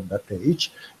sexy for that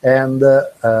age. And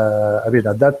I mean,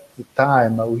 at that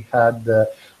time we had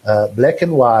black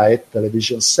and white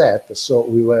television set, so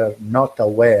we were not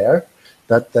aware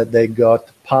that they got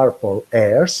purple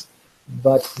hairs.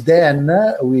 But then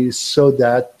we saw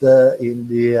that in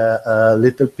the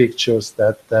little pictures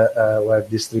that were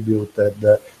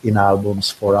distributed in albums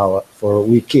for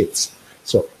we kids.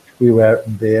 So we were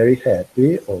very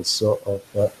happy also of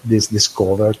this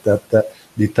discovery that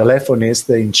the telephonist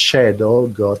in Shadow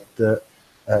got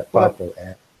purple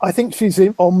hair. I think she's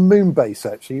on Moonbase,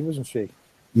 actually, wasn't she?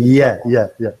 Yeah,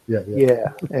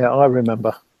 I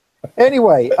remember.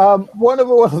 Anyway, one of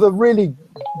the really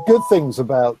good things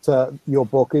about your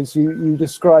book is you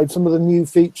describe some of the new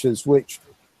features which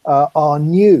are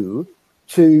new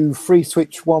to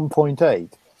Freeswitch 1.8.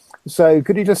 So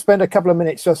could you just spend a couple of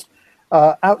minutes just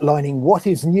outlining what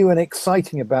is new and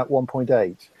exciting about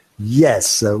 1.8?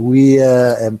 Yes, we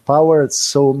empowered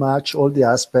so much all the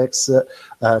aspects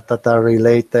that are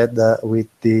related with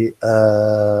the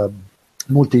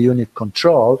multi-unit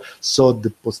control, so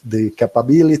the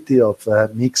capability of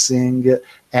mixing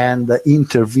and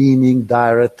intervening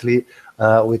directly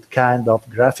with kind of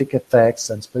graphic effects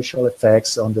and special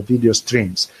effects on the video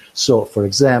streams. So, for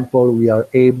example, we are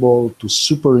able to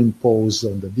superimpose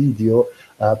on the video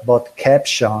both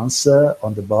captions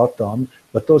on the bottom,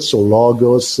 but also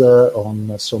logos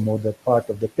on some other part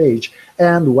of the page.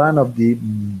 And one of the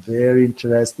very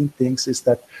interesting things is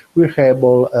that we're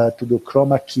able to do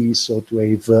chroma key, so to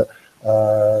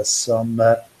have some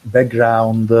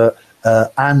background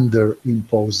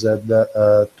underimposed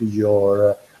to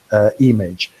your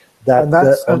image. And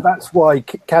that's why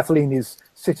Kathleen is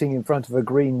sitting in front of a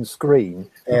green screen.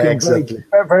 Exactly.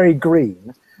 Very, very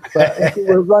green. But if we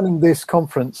were running this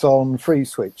conference on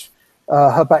Freeswitch,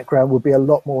 her background would be a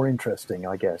lot more interesting,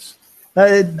 I guess.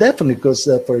 Definitely, because,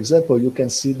 for example, you can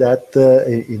see that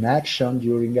in action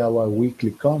during our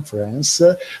weekly conference,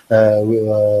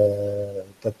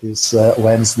 that is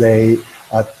Wednesday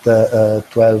at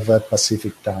 12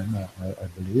 Pacific time, I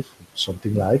believe,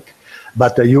 something like.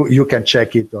 But you can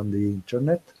check it on the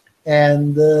internet,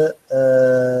 and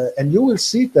you will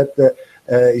see that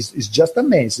it's just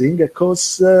amazing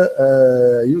because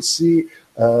you see.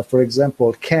 For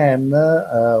example, Ken,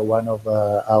 one of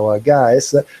our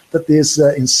guys, that is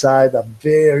inside a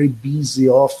very busy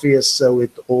office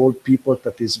with old people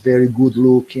that is very good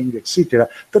looking, etc.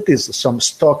 That is some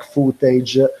stock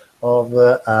footage of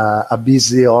a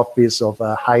busy office, of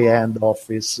a high-end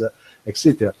office,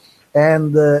 etc.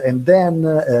 And then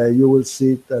you will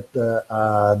see that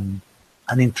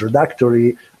an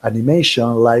introductory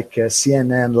animation like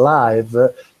CNN Live,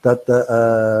 that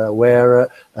where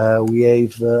we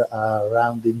have a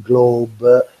rounding globe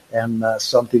and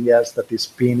something else that is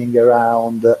spinning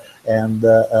around, and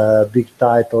big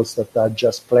titles that are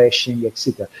just flashing,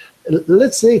 etc.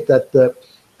 Let's say that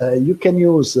you can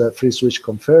use Freeswitch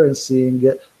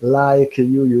conferencing like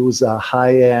you use a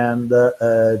high-end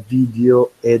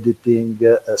video editing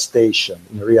station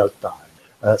in real time.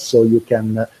 So you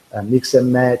can mix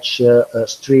and match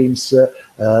streams,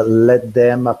 let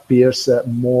them appear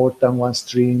more than one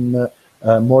stream,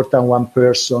 more than one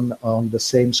person on the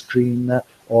same screen,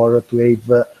 or to have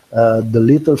the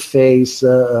little face,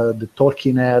 the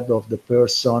talking head of the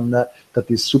person that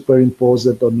is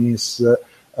superimposed on his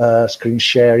screen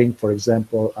sharing, for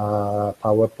example,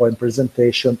 PowerPoint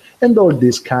presentation, and all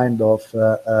this kind of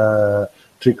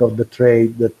trick of the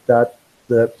trade that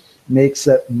makes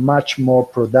it much more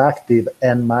productive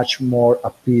and much more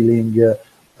appealing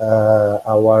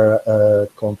our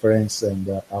conference and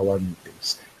our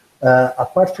meetings.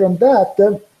 Apart from that,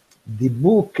 the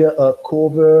book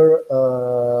cover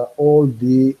all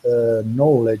the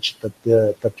knowledge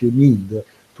that you need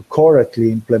to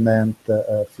correctly implement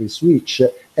Freeswitch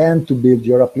and to build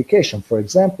your application. For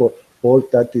example, all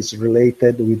that is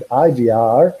related with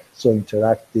IVR, so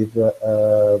interactive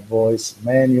voice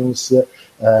menus,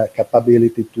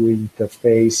 capability to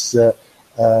interface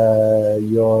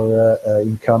your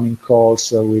incoming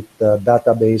calls with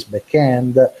database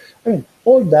backend. I mean,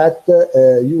 all that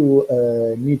you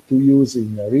need to use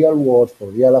in real world for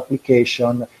real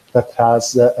application that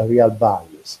has real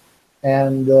values.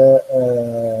 And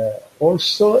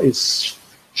also it's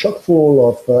chock full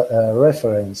of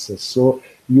references, so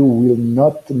you will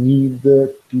not need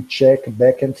to check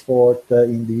back and forth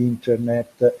in the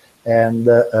internet and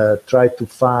try to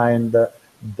find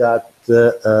that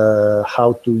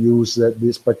how to use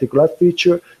this particular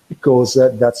feature, because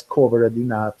that's covered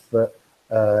enough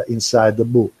inside the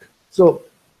book. So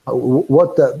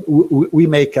what we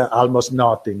make almost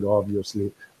nothing,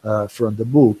 obviously, from the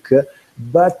book,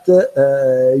 but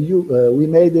we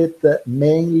made it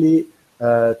mainly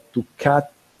to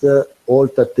cut all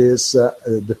that is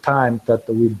the time that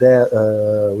we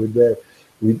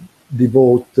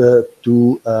devote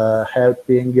to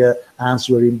helping,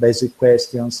 answering basic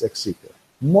questions, etc.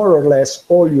 More or less,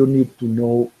 all you need to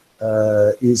know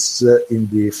is in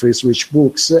the Freeswitch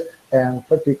books, and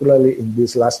particularly in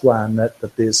this last one that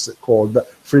is called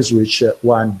Freeswitch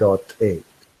 1.8.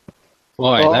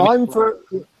 Well,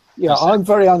 I'm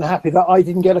very unhappy that I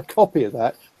didn't get a copy of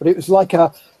that, but it was like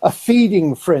a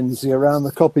feeding frenzy around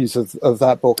the copies of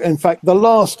that book. In fact, the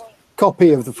last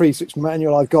copy of the Freeswitch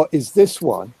manual I've got is this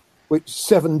one, which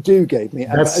 7Do gave me.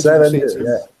 That's 7Do,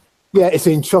 yeah. Yeah, it's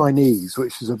in Chinese,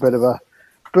 which is a bit of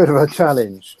a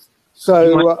challenge. So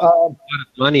you might spend a lot of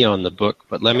money on the book,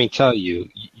 but let me tell you,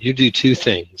 you do two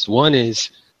things. One is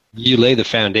you lay the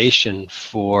foundation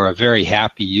for a very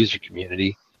happy user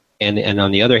community, and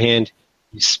on the other hand,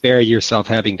 you spare yourself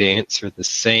having to answer the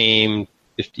same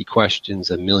 50 questions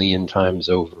a million times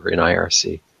over in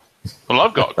IRC. Well,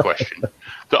 I've got a question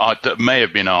that may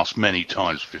have been asked many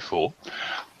times before,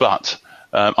 but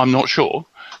I'm not sure,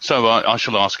 so I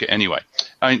shall ask it anyway.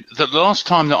 I mean, the last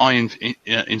time that I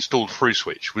installed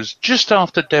Freeswitch was just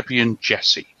after Debian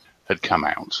Jessie had come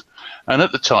out. And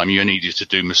at the time, you needed to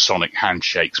do Masonic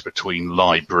handshakes between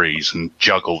libraries and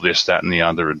juggle this, that, and the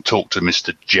other and talk to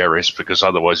Mr. Jerris, because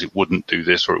otherwise it wouldn't do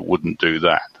this or it wouldn't do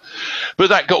that. But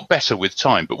that got better with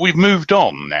time. But we've moved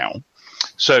on now.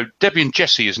 So Debian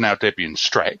Jessie is now Debian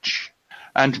Stretch.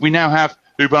 And we now have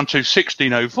Ubuntu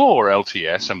 16.04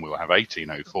 LTS, and we'll have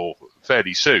 18.04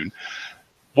 fairly soon.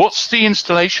 What's the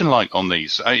installation like on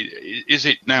these? Is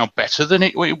it now better than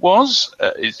it was?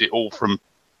 Is it all from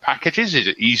packages? Is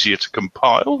it easier to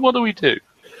compile? What do we do?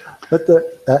 But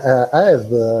I have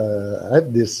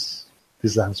this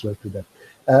answer to that.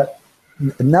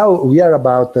 Now we are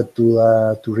about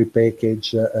to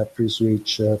repackage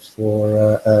Freeswitch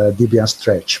for Debian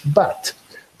Stretch, but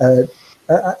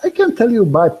I can tell you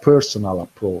my personal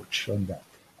approach on that.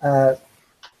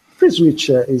 Freeswitch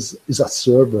is a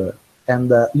server,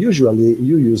 and usually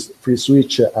you use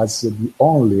Freeswitch as the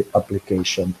only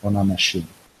application on a machine.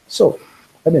 So,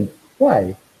 I mean,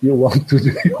 why you want to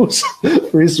use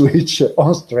Freeswitch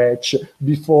on stretch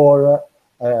before,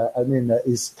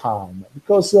 it's time?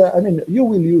 Because, you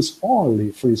will use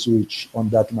only Freeswitch on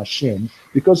that machine,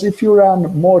 because if you run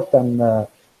more than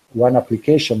one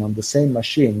application on the same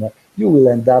machine, you will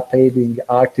end up having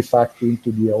artifacts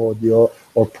into the audio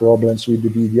or problems with the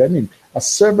video. I mean, a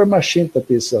server machine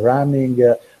that is running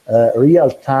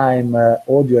real-time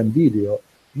audio and video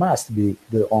must be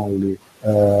the only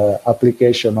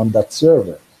application on that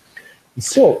server.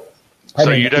 So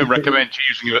you don't recommend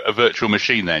using a virtual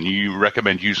machine then? You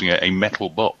recommend using a metal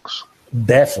box?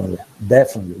 Definitely.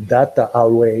 That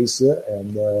always.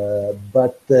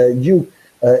 But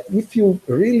if you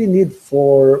really need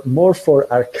more for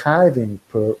archiving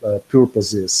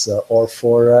purposes or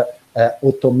for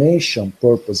automation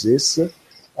purposes,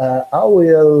 I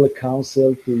will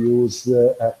counsel to use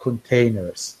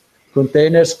containers.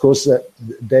 Containers, because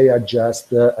they are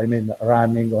just,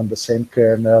 running on the same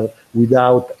kernel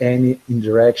without any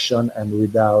interaction and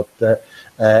without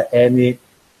any,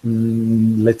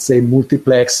 let's say,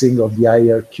 multiplexing of the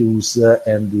IRQs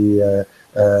and the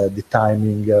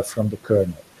timing from the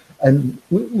kernel. And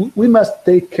we must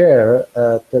take care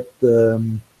that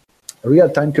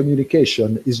real-time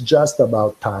communication is just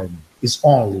about time, is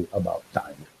only about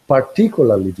time,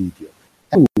 particularly video.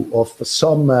 Of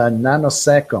some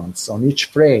nanoseconds on each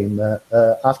frame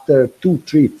after 2,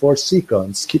 3, 4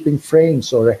 seconds, keeping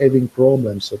frames or having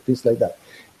problems or things like that.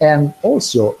 And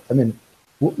also,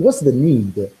 what's the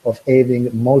need of having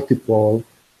multiple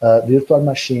virtual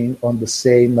machine on the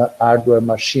same hardware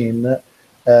machine?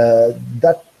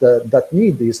 That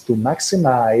need is to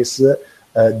maximize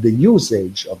the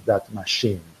usage of that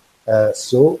machine.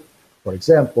 So, for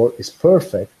example, it's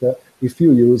perfect if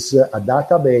you use a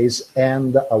database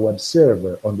and a web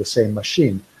server on the same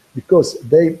machine, because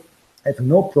they have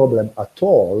no problem at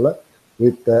all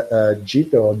with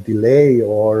jitter or delay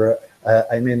or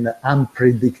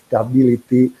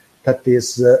unpredictability that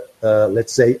is,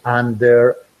 let's say,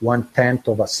 under 1/10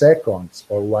 of a second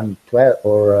or 1/12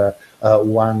 or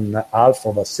 1/2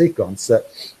 of a second.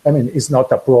 It's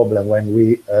not a problem when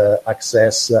we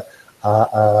access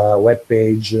a web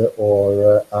page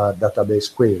or a database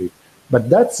query. But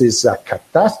that is a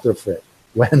catastrophe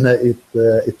when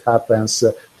it happens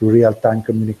to real-time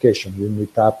communication, when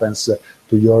it happens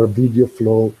to your video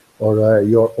flow or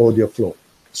your audio flow.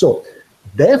 So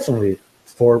definitely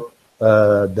for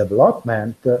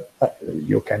development,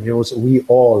 we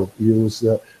all use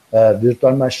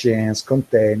virtual machines,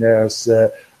 containers,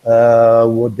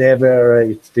 whatever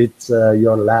it fits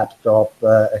your laptop,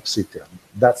 etc.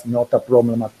 That's not a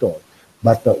problem at all.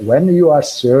 But when you are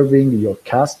serving your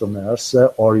customers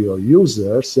or your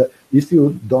users, if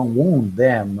you don't want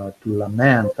them to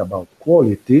lament about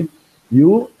quality,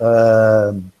 you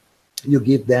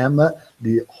give them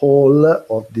the whole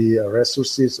of the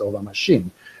resources of a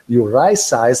machine. You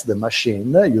right-size the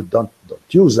machine. You don't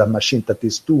use a machine that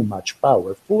is too much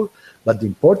powerful. But the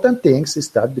important thing is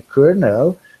that the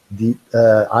kernel, the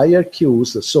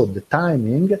IRQs, so the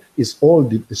timing is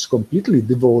completely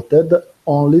devoted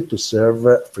only to serve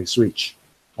Freeswitch,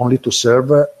 only to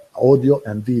serve audio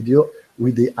and video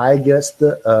with the highest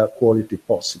quality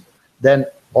possible. Then,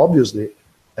 obviously,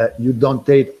 you don't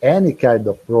take any kind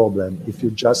of problem if you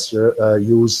just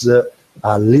use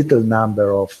a little number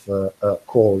of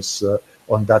calls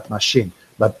on that machine.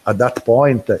 But at that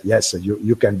point, yes,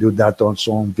 you can do that on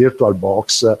some virtual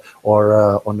box or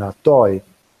on a toy.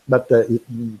 But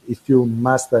if you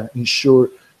must ensure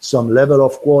some level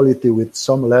of quality with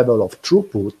some level of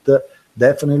throughput,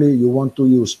 definitely you want to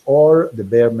use or the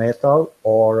bare metal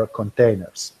or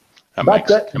containers. But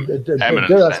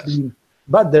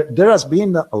there has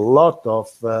been a lot of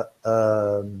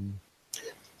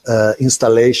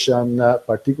installation,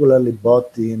 particularly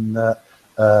both in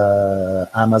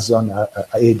Amazon,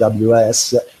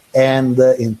 AWS, and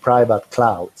in private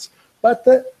clouds. But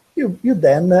you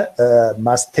then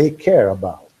must take care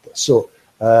about. So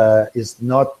it's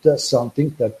not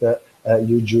something that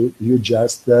you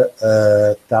just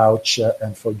touch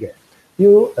and forget.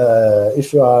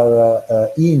 If you are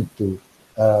into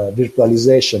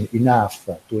virtualization enough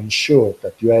to ensure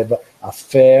that you have a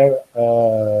fair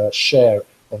share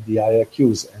of the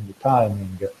IRQs and the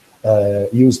timing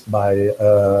used by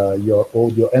your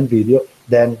audio and video,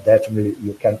 then definitely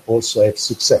you can also have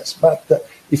success. But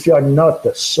if you are not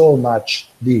so much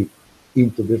deep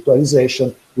into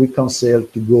virtualization, we counsel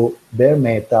to go bare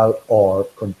metal or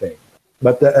container.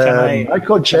 But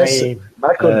Michael Jerry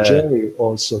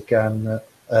also can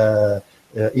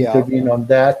intervene on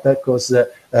that, because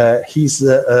he's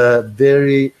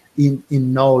very in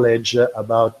knowledge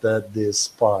about this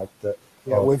part.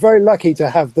 Yeah, we're very lucky to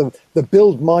have the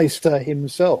Buildmeister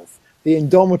himself, the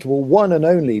indomitable one and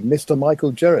only Mr.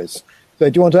 Michael Jerris. So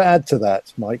do you want to add to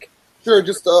that, Mike? Sure,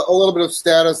 just a little bit of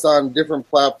status on different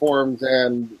platforms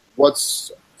and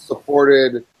what's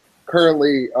supported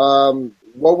currently.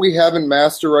 What we have in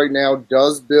master right now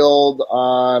does build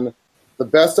on, the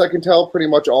best I can tell, pretty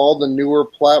much all the newer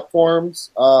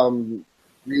platforms. So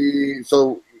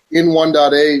in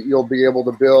 1.8, you'll be able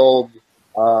to build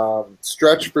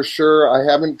Stretch for sure. I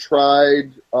haven't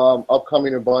tried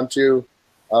upcoming Ubuntu.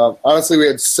 Honestly, we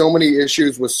had so many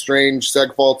issues with strange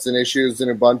seg faults and issues in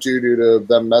Ubuntu due to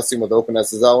them messing with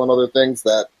OpenSSL and other things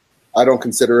that I don't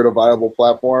consider it a viable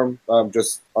platform,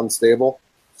 just unstable.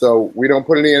 So we don't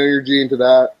put any energy into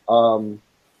that.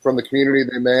 From the community,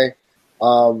 they may.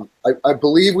 I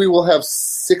believe we will have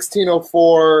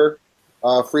 1604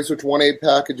 Freeswitch 1.8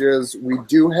 packages. We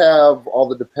do have all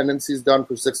the dependencies done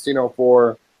for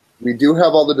 1604. We do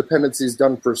have all the dependencies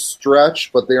done for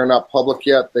Stretch, but they are not public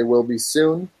yet. They will be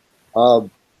soon. So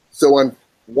when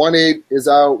 1.8 is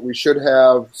out, we should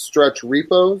have Stretch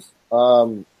repos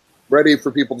ready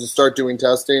for people to start doing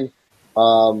testing.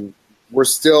 We're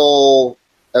still,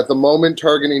 at the moment,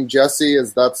 targeting Jesse,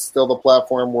 as that's still the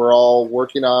platform we're all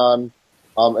working on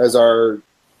as our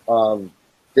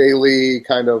daily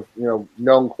kind of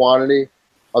known quantity.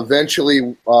 Eventually,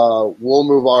 we'll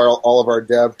move all of our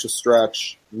dev to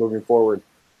Stretch moving forward.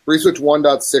 Freeswitch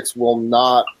 1.6 will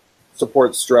not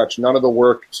support Stretch. None of the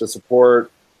work to support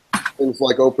things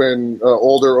like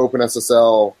older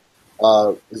OpenSSL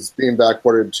is being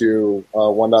backported to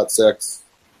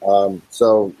 1.6.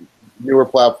 So newer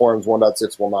platforms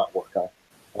 1.6 will not work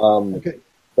on. Okay.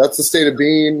 That's the state of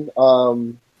being.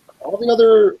 All the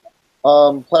other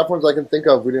platforms I can think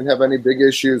of, we didn't have any big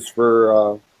issues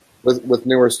for with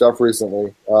newer stuff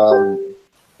recently. Newer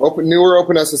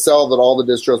OpenSSL that all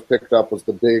the distros picked up was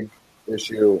the big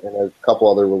issue, and a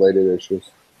couple other related issues,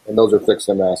 and those are fixed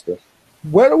in master.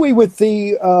 Where are we with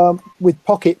the with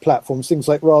Pocket platforms, things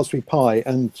like Raspberry Pi,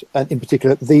 and in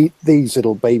particular these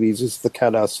little babies, is the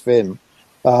Kadas Vim?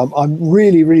 I'm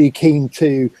really keen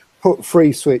to put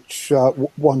Freeswitch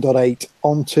 1.8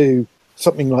 onto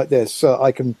something like this, so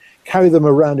I can carry them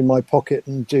around in my pocket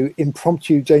and do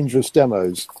impromptu dangerous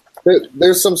demos.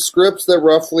 There's some scripts that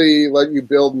roughly let you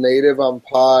build native on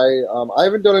Pi. I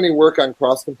haven't done any work on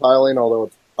cross-compiling, although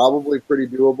it's probably pretty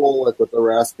doable, like with the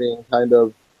Raspbian kind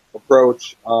of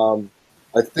approach.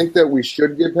 I think that we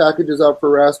should get packages out for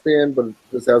Raspbian, but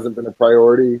this hasn't been a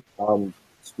priority.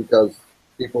 It's because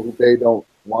people who pay don't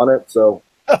want it. So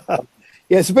yeah,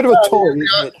 it's a bit of a toy,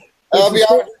 isn't it? I'll be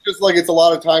honest, just like it's a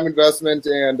lot of time investment,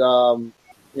 and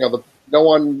no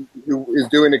one who is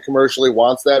doing it commercially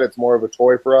wants that. It's more of a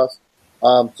toy for us.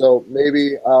 So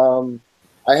maybe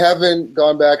I haven't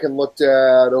gone back and looked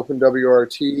at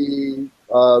OpenWRT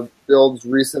builds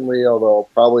recently, although I'll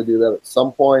probably do that at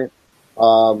some point.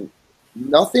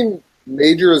 Nothing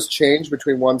major has changed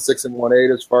between 1.6 and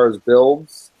 1.8 as far as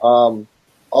builds,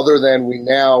 other than we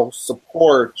now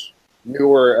support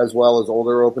newer as well as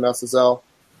older OpenSSL.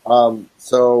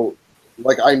 So,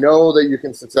 I know that you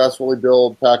can successfully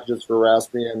build packages for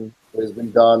Raspbian. It has been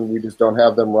done. We just don't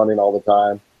have them running all the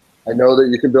time. I know that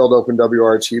you can build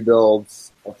OpenWRT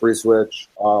builds of Freeswitch.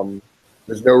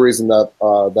 There's no reason that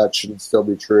that shouldn't still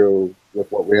be true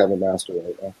with what we have in master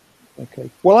right now.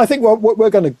 Okay. Well, I think we're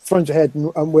going to front ahead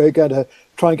and we're going to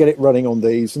try and get it running on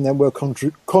these, and then we'll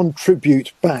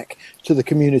contribute back to the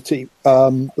community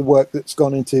the work that's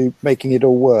gone into making it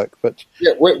all work. But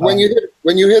yeah, when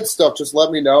you hit stuff, just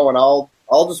let me know, and I'll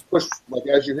just push,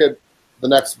 as you hit the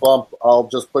next bump, I'll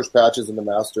just push patches into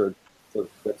master to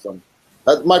fix them.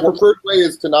 My preferred way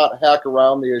is to not hack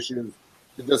around the issues,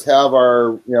 to just have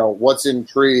our what's in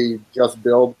tree just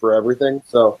build for everything.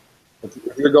 So if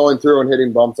you're going through and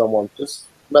hitting bumps on one, just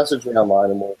message me online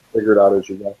and we'll figure it out as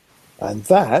you go. And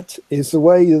that is the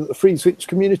way that the Freeswitch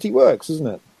community works, isn't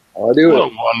it? I do.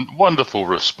 Well, wonderful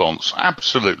response.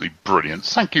 Absolutely brilliant.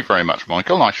 Thank you very much,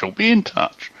 Michael. I shall be in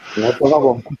touch. No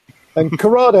problem. And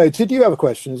Corrado, did you have a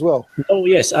question as well? Oh,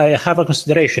 yes. I have a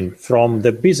consideration from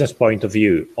the business point of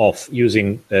view of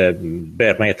using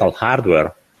bare metal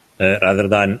hardware rather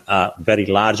than a very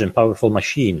large and powerful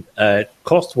machine.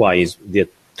 Cost-wise, the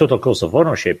total cost of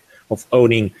ownership of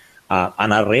owning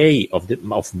an array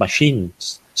of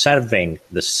machines serving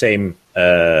the same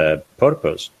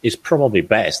purpose is probably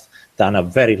best than a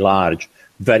very large,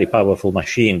 very powerful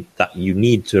machine that you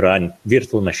need to run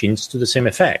virtual machines to the same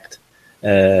effect.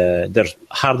 There's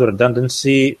hardware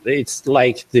redundancy. It's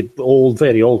like the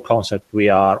very old concept we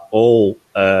are all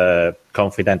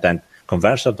confident and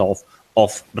conversant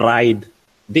of RAID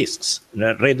disks,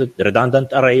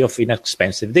 redundant array of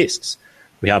inexpensive disks.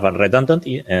 We have a redundant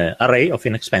array of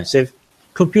inexpensive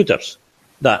computers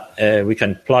that we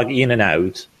can plug in and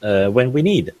out when we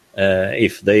need.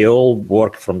 If they all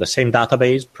work from the same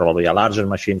database, probably a larger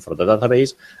machine for the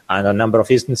database, and a number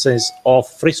of instances of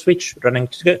Freeswitch running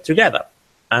together.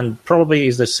 And probably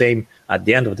is the same at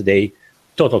the end of the day,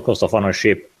 total cost of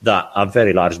ownership, that a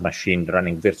very large machine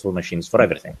running virtual machines for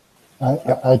everything.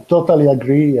 I totally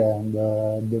agree. And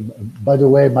by the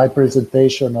way, my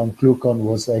presentation on Cluecon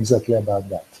was exactly about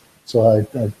that. So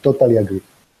I totally agree.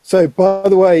 So, by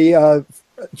the way,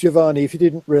 Giovanni, if you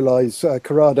didn't realize,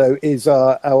 Corrado is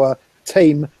our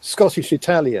tame Scottish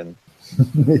Italian.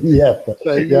 Yeah.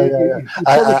 So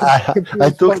I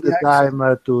took the time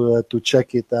to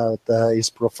check it out, his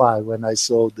profile, when I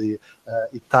saw the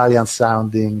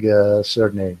Italian-sounding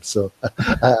surname. So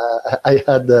I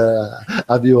had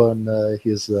a view on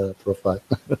his profile.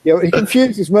 Yeah, he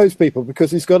confuses most people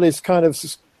because he's got his kind of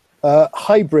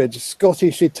hybrid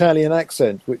Scottish-Italian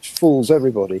accent, which fools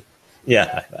everybody.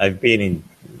 Yeah, I've been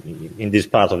in this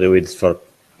part of the woods for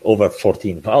over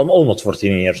almost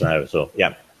 14 years now. So,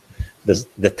 yeah.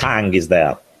 The tang is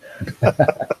there.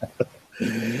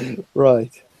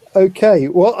 Right. Okay.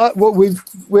 Well,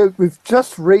 we've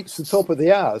just reached the top of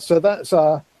the hour, so that's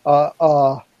our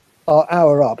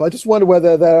hour up. I just wonder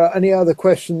whether there are any other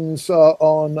questions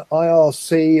on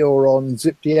IRC or on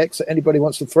ZipDX that anybody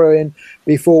wants to throw in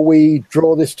before we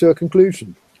draw this to a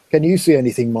conclusion. Can you see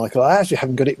anything, Michael? I actually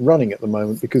haven't got it running at the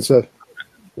moment because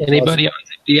anybody on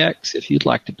ZipDX, if you'd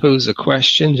like to pose a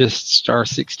question, just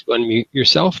 *6 to unmute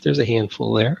yourself. There's a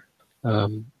handful there.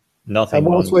 Nothing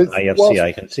on IRC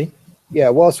I can see. Yeah,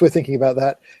 whilst we're thinking about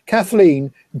that,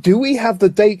 Kathleen, do we have the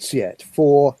dates yet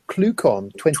for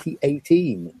Cluecon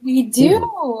 2018? We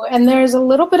do, and there's a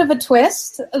little bit of a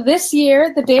twist. This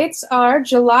year, the dates are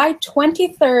July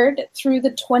 23rd through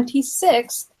the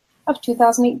 26th of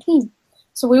 2018.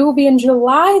 So we will be in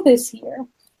July this year. A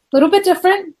little bit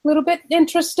different, a little bit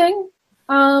interesting.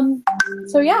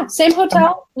 So yeah, same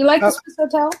hotel. We like the Swiss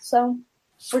hotel. So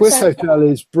Swiss hotel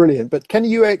is brilliant, but can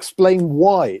you explain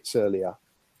why it's earlier?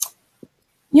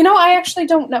 You know, I actually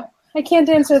don't know. I can't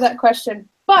answer that question,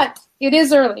 but it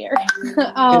is earlier.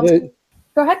 Go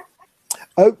ahead.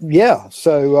 Oh yeah.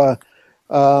 So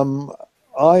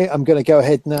I am going to go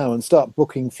ahead now and start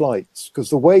booking flights because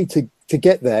the way to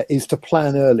get there is to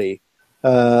plan early.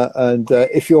 And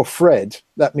if you're Fred,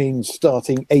 that means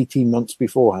starting 18 months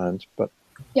beforehand. But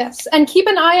yes, and keep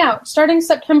an eye out. Starting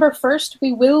September 1st,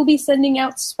 we will be sending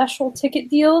out special ticket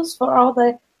deals for all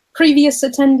the previous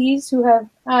attendees who have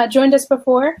joined us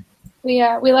before. We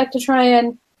like to try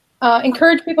and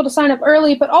encourage people to sign up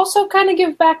early, but also kind of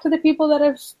give back to the people that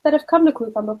have come to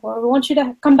Cluecon before. We want you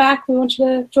to come back. We want you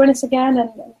to join us again. And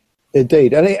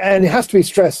indeed, and it has to be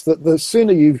stressed that the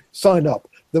sooner you sign up,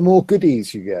 the more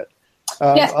goodies you get.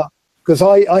 Because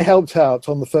I helped out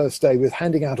on the first day with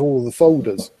handing out all of the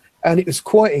folders, and it was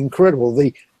quite incredible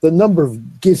the number of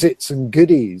gizzits and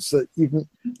goodies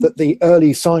that the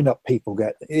early sign up people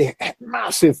get. A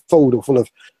massive folder full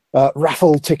of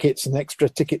raffle tickets and extra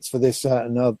tickets for this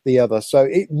and the other. So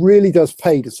it really does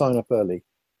pay to sign up early.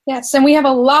 Yes, and we have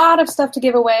a lot of stuff to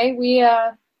give away. We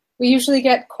usually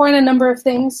get quite a number of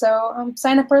things, so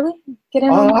sign up early. Get in.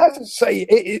 I have to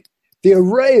say the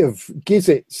array of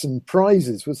gizzits and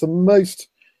prizes was the most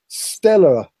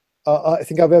stellar I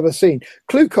think I've ever seen.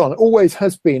 Cluecon always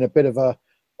has been a bit of a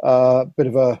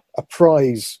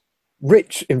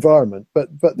prize-rich environment,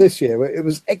 but this year it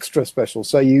was extra special.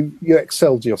 So you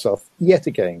excelled yourself yet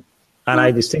again. And I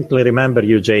distinctly remember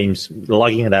you, James,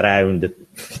 lugging around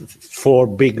 4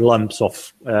 big lumps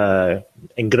of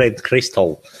engraved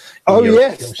crystal. Oh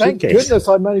yes, thank goodness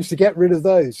I managed to get rid of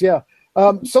those. Yeah.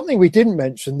 Something we didn't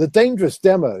mention, the dangerous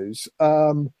demos,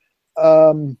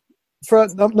 for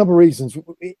a number of reasons,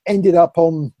 it ended up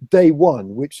on day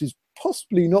 1, which is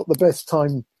possibly not the best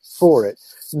time for it.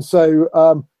 And so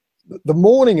the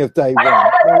morning of day 1,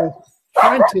 there was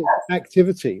frantic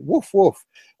activity, woof, woof,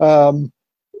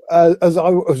 as I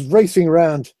was racing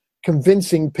around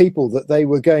convincing people that they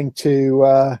were going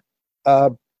to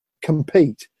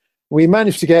compete. We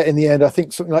managed to get in the end, I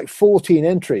think, something like 14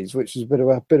 entries, which is a bit of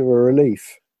a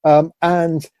relief.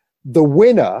 And the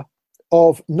winner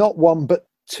of not 1 but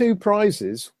 2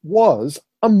 prizes was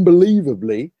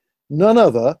unbelievably none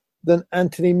other than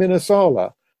Anthony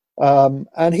Minasala.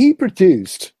 And he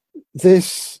produced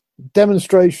this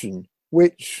demonstration,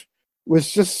 which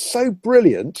was just so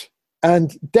brilliant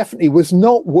and definitely was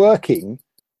not working,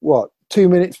 2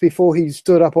 minutes before he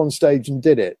stood up on stage and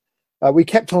did it. We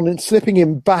kept on slipping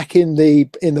him back in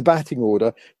the batting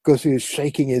order because he was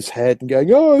shaking his head and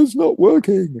going, "Oh, it's not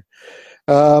working."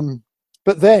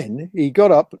 But then he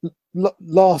got up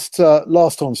last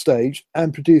on stage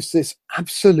and produced this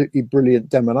absolutely brilliant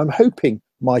demo. And I'm hoping,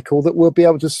 Michael, that we'll be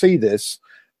able to see this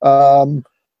up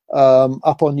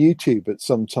on YouTube at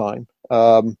some time,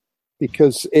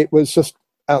 because it was just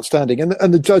outstanding.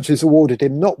 And the judges awarded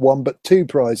him not one but two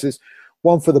prizes,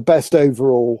 one for the best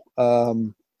overall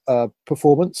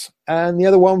performance, and the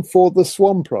other one for the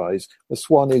Swan Prize. The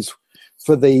Swan is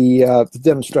for the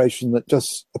demonstration that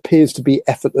just appears to be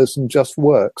effortless and just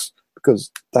works,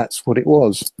 because that's what it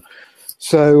was.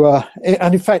 So,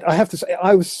 and in fact, I have to say,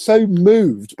 I was so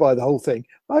moved by the whole thing.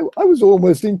 I was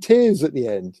almost in tears at the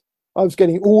end. I was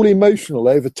getting all emotional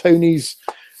over Tony's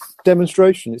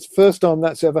demonstration. It's the first time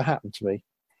that's ever happened to me.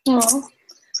 Aww.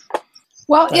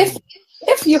 Well, if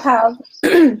you have,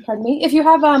 pardon me, if you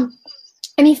have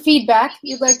any feedback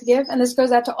you'd like to give, and this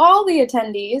goes out to all the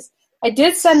attendees, I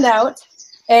did send out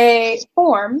a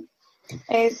form,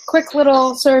 a quick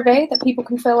little survey that people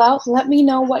can fill out. Let me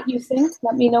know what you think.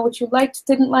 Let me know what you liked,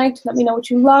 didn't like. Let me know what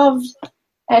you loved,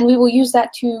 and we will use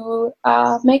that to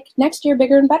make next year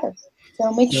bigger and better.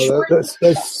 So make sure.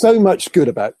 There's so much good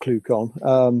about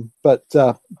Cluecon, but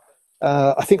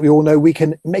I think we all know we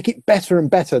can make it better and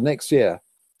better next year.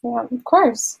 Yeah, of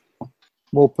course.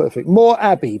 More perfect, more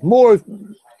Abby, more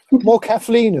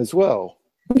Kathleen as well.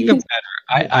 Even better.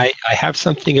 I have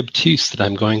something obtuse that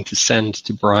I'm going to send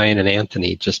to Brian and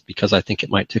Anthony just because I think it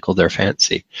might tickle their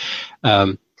fancy.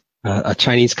 A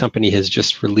Chinese company has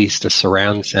just released a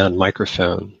surround sound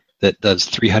microphone that does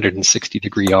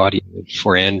 360-degree audio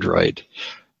for Android.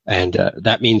 And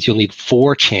that means you'll need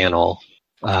 4-channel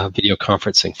video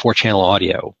conferencing, 4-channel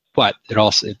audio. But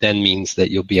it then means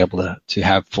that you'll be able to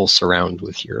have full surround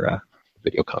with your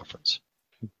video conference.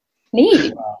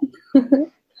 Neat.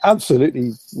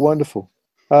 Absolutely wonderful.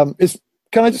 Can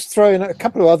I just throw in a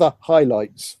couple of other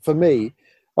highlights for me?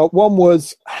 One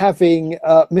was having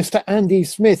Mr. Andy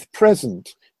Smith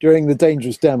present during the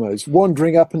dangerous demos,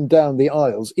 wandering up and down the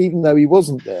aisles, even though he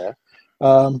wasn't there.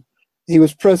 He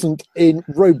was present in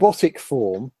robotic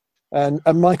form, and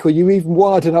Michael, you even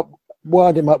wired him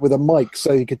up with a mic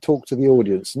so he could talk to the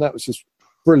audience, and that was just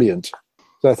brilliant.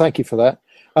 So thank you for that.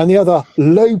 And the other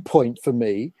low point for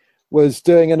me was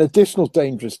doing an additional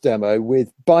dangerous demo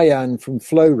with Bayan from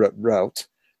Flow Route,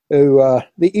 who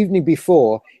the evening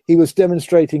before, he was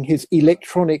demonstrating his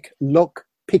electronic lock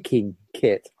picking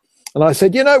kit. And I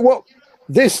said, you know what?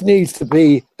 This needs to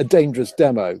be a dangerous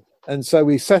demo. And so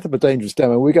we set up a dangerous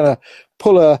demo. We're going to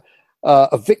pull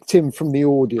a victim from the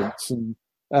audience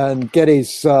and get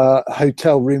his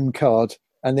hotel room card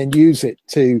and then use it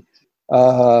to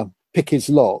pick his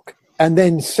lock, and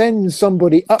then send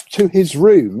somebody up to his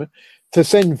room to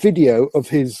send video of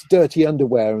his dirty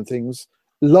underwear and things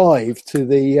live to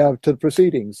the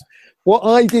proceedings. What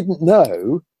I didn't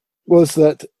know was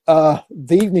that the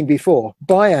evening before,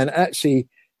 Bayan actually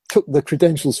took the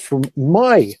credentials from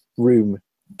my room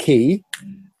key,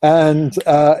 and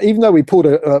even though we pulled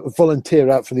a volunteer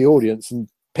out for the audience and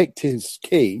picked his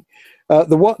key,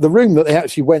 the room that they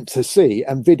actually went to see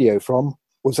and video from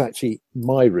was actually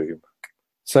my room.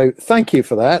 So thank you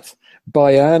for that,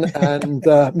 Bayan and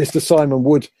Mr. Simon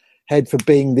Woodhead, for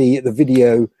being the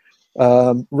video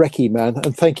recce man,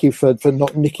 and thank you for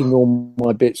not nicking all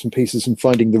my bits and pieces and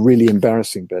finding the really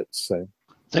embarrassing bits. So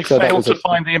they failed to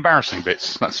find the embarrassing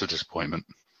bits. That's a disappointment.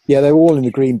 Yeah, they were all in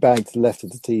the green bag to the left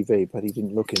of the TV, but he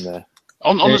didn't look in there.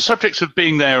 On the subject of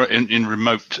being there in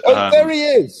remote... there he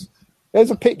is.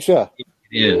 There's a picture.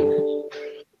 Yeah.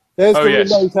 There's the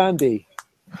remote Andy.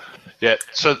 Yeah,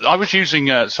 so I was using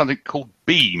something called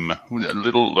Beam, a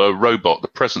little robot, the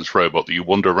presence robot that you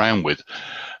wander around with.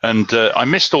 And I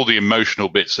missed all the emotional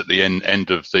bits at the end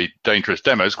of the dangerous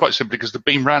demos, quite simply because the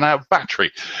Beam ran out of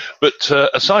battery. But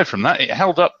aside from that, it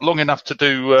held up long enough to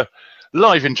do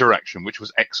live interaction, which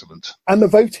was excellent. And the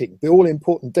voting, the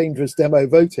all-important dangerous demo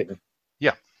voting.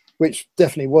 Yeah. Which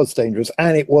definitely was dangerous.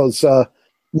 And it was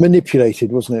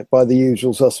manipulated, wasn't it, by the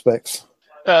usual suspects?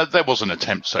 There was an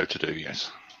attempt so to do,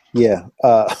 yes. Yeah.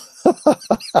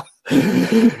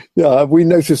 Yeah, we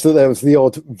noticed that there was the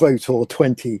odd vote or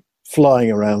 20 flying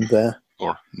around there.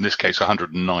 Or in this case,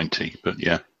 190, but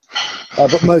yeah.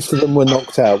 But most of them were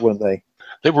knocked out, weren't they?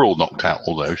 They were all knocked out,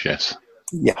 all those, yes.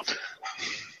 Yeah.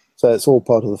 So it's all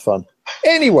part of the fun.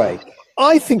 Anyway,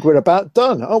 I think we're about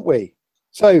done, aren't we?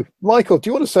 So, Michael, do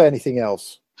you want to say anything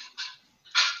else?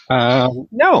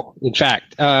 No, in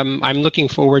fact, I'm looking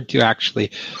forward to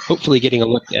actually hopefully getting a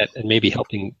look at and maybe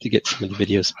helping to get some of the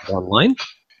videos online.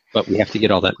 But we have to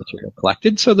get all that material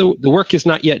collected. So the work is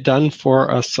not yet done for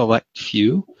a select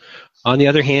few. On the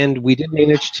other hand, we did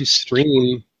manage to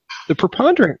stream the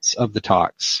preponderance of the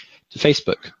talks to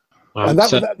Facebook. And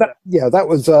that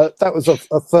was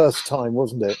a first time,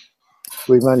 wasn't it?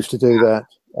 We managed to do that.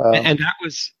 And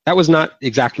that was not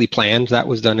exactly planned. That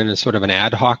was done in a sort of an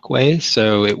ad hoc way.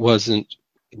 So it wasn't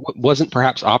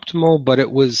perhaps optimal, but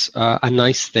it was a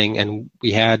nice thing. And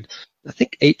we had, I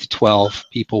think, 8 to 12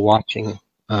 people watching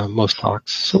most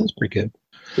talks. So it was pretty good.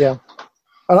 Yeah.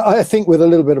 And I think with a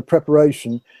little bit of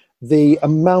preparation, the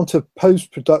amount of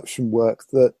post-production work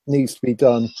that needs to be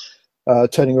done,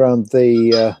 turning around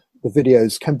the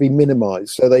videos, can be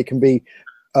minimized, so they can be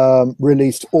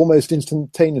released almost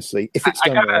instantaneously if it's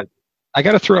done right. I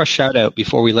got to throw a shout out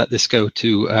before we let this go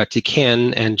to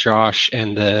Ken and Josh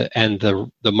and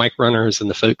the mic runners and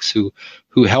the folks who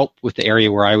helped with the area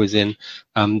where I was in.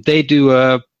 They do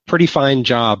a pretty fine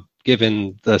job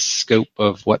given the scope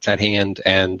of what's at hand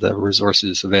and the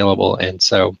resources available, and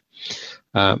so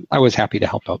I was happy to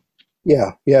help out.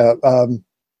 Yeah.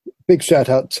 Big shout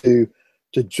out to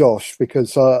Josh,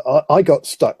 because I got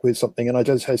stuck with something and I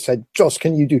just said, Josh,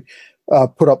 can you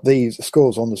put up these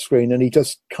scores on the screen? And he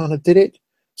just kind of did it.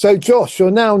 So Josh,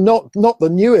 you're now not the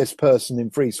newest person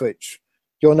in Freeswitch.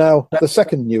 You're now the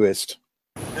second newest.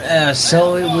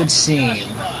 So it would seem.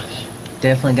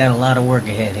 Definitely got a lot of work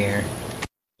ahead here.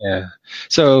 Yeah.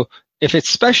 So if it's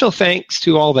special thanks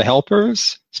to all the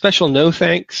helpers, special no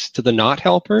thanks to the not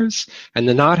helpers, and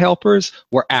the not helpers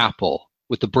were Apple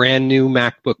with the brand new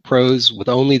MacBook Pros with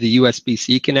only the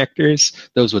USB-C connectors.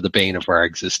 Those were the bane of our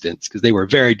existence because they were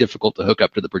very difficult to hook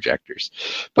up to the projectors.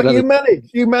 But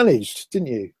you managed, didn't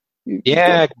you?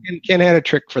 Ken had a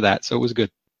trick for that, so it was good.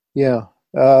 Yeah.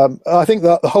 I think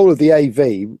that the whole of the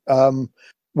AV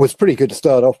was pretty good to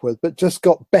start off with, but just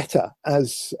got better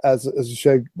as the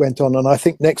show went on. And I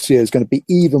think next year is going to be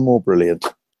even more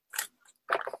brilliant.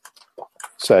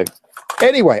 So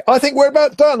anyway, I think we're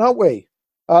about done, aren't we?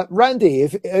 Randy,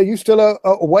 are you still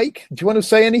awake? Do you want to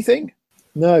say anything?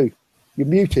 No, you're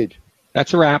muted.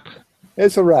 That's a wrap.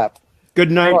 It's a wrap.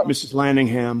 Good night, right. Mrs.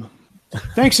 Landingham.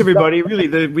 Thanks, everybody.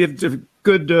 Really, we have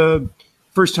good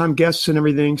first-time guests and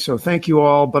everything, so thank you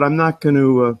all. But I'm not going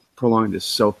to prolong this.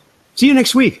 So see you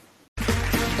next week.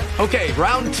 Okay,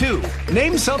 round 2.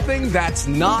 Name something that's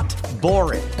not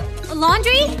boring. A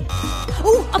laundry?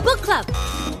 Ooh, a book club.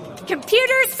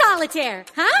 Computer solitaire,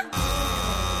 huh?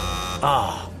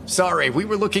 Ah, oh, sorry. We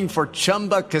were looking for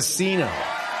Chumba Casino.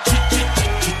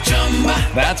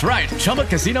 That's right.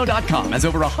 ChumbaCasino.com has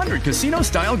over 100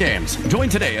 casino-style games. Join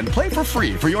today and play for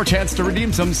free for your chance to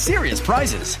redeem some serious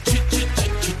prizes.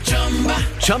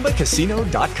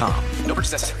 ChumbaCasino.com. No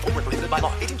purchase necessary. Void where prohibited by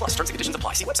law. 18+ terms and conditions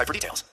apply. See website for details.